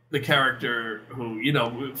the character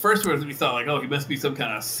who, first we thought like, oh, he must be some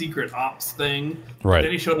kind of secret ops thing. Right.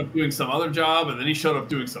 Then he showed up doing some other job, and then he showed up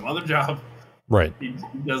doing some other job. Right. He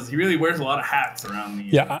really wears a lot of hats around the...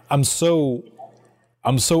 Yeah, I'm so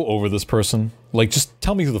over this person. Like, just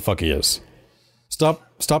tell me who the fuck he is.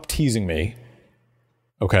 Stop teasing me.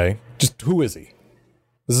 Okay? Just, who is he?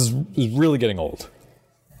 This is really getting old.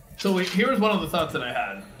 So here's one of the thoughts that I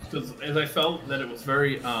had. Because as I felt that it was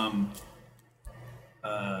very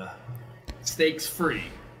stakes-free.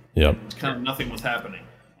 Yep. Kind of nothing was happening.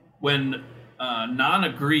 When Nan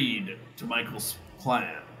agreed to Michael's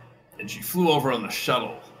plan, and she flew over on the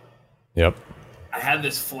shuttle. Yep. I had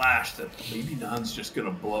this flash that maybe Nan's just going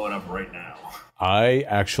to blow it up right now. I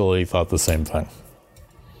actually thought the same thing.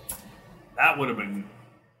 That would have been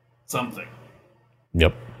something.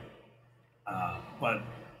 Yep. But...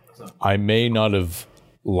 I may not have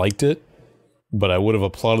liked it, but I would have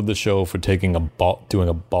applauded the show for doing a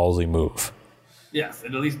ballsy move. Yes,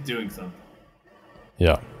 and at least doing something.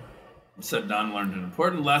 Yeah. Said Don learned an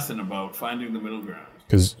important lesson about finding the middle ground.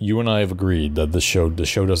 Because you and I have agreed that the show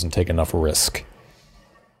doesn't take enough risk.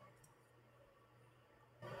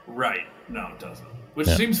 Right. No, it doesn't. Which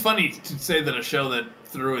seems funny to say that a show that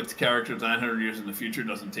threw its characters 900 years in the future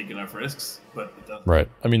doesn't take enough risks, but it doesn't. Right.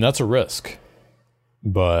 I mean, that's a risk.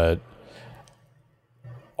 But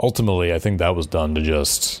ultimately, I think that was done to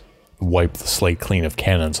just wipe the slate clean of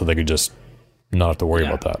canon so they could just not have to worry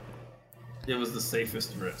about that. It was the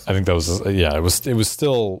safest risk. I think that was, it was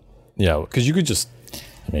still, because you could just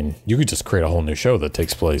create a whole new show that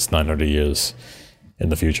takes place 900 years in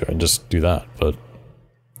the future and just do that. But,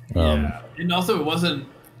 and also it wasn't,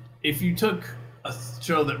 if you took a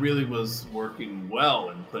show that really was working well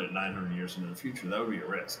and put it 900 years into the future, that would be a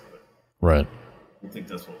risk. But right. I think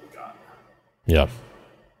that's what we got. Yeah.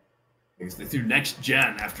 Because they threw Next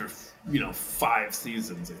Gen after, 5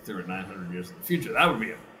 seasons. They threw it 900 years in the future. That would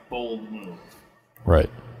be a bold move. Right.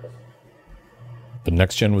 But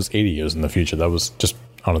Next Gen was 80 years in the future. That was just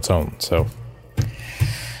on its own. So,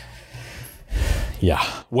 yeah.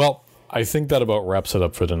 Well, I think that about wraps it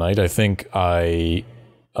up for tonight. I think I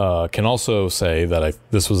can also say that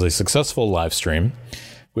this was a successful live stream.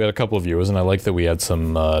 We had a couple of viewers, and I like that we had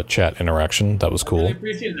some chat interaction. That was cool. I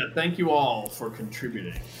appreciate that. Thank you all for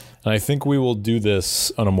contributing. And I think we will do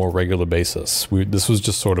this on a more regular basis. This was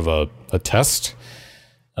just sort of a test.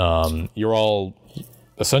 You're all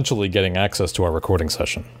essentially getting access to our recording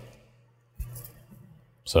session.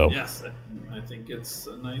 So yes, I think it's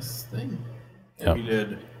a nice thing. Yeah. We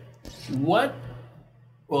did what?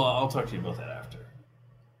 Well, I'll talk to you about that after.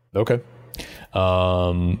 Okay.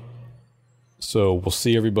 So we'll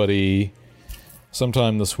see everybody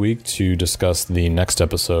sometime this week to discuss the next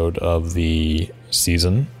episode of the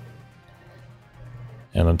season.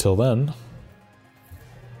 And until then,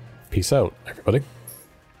 peace out, everybody.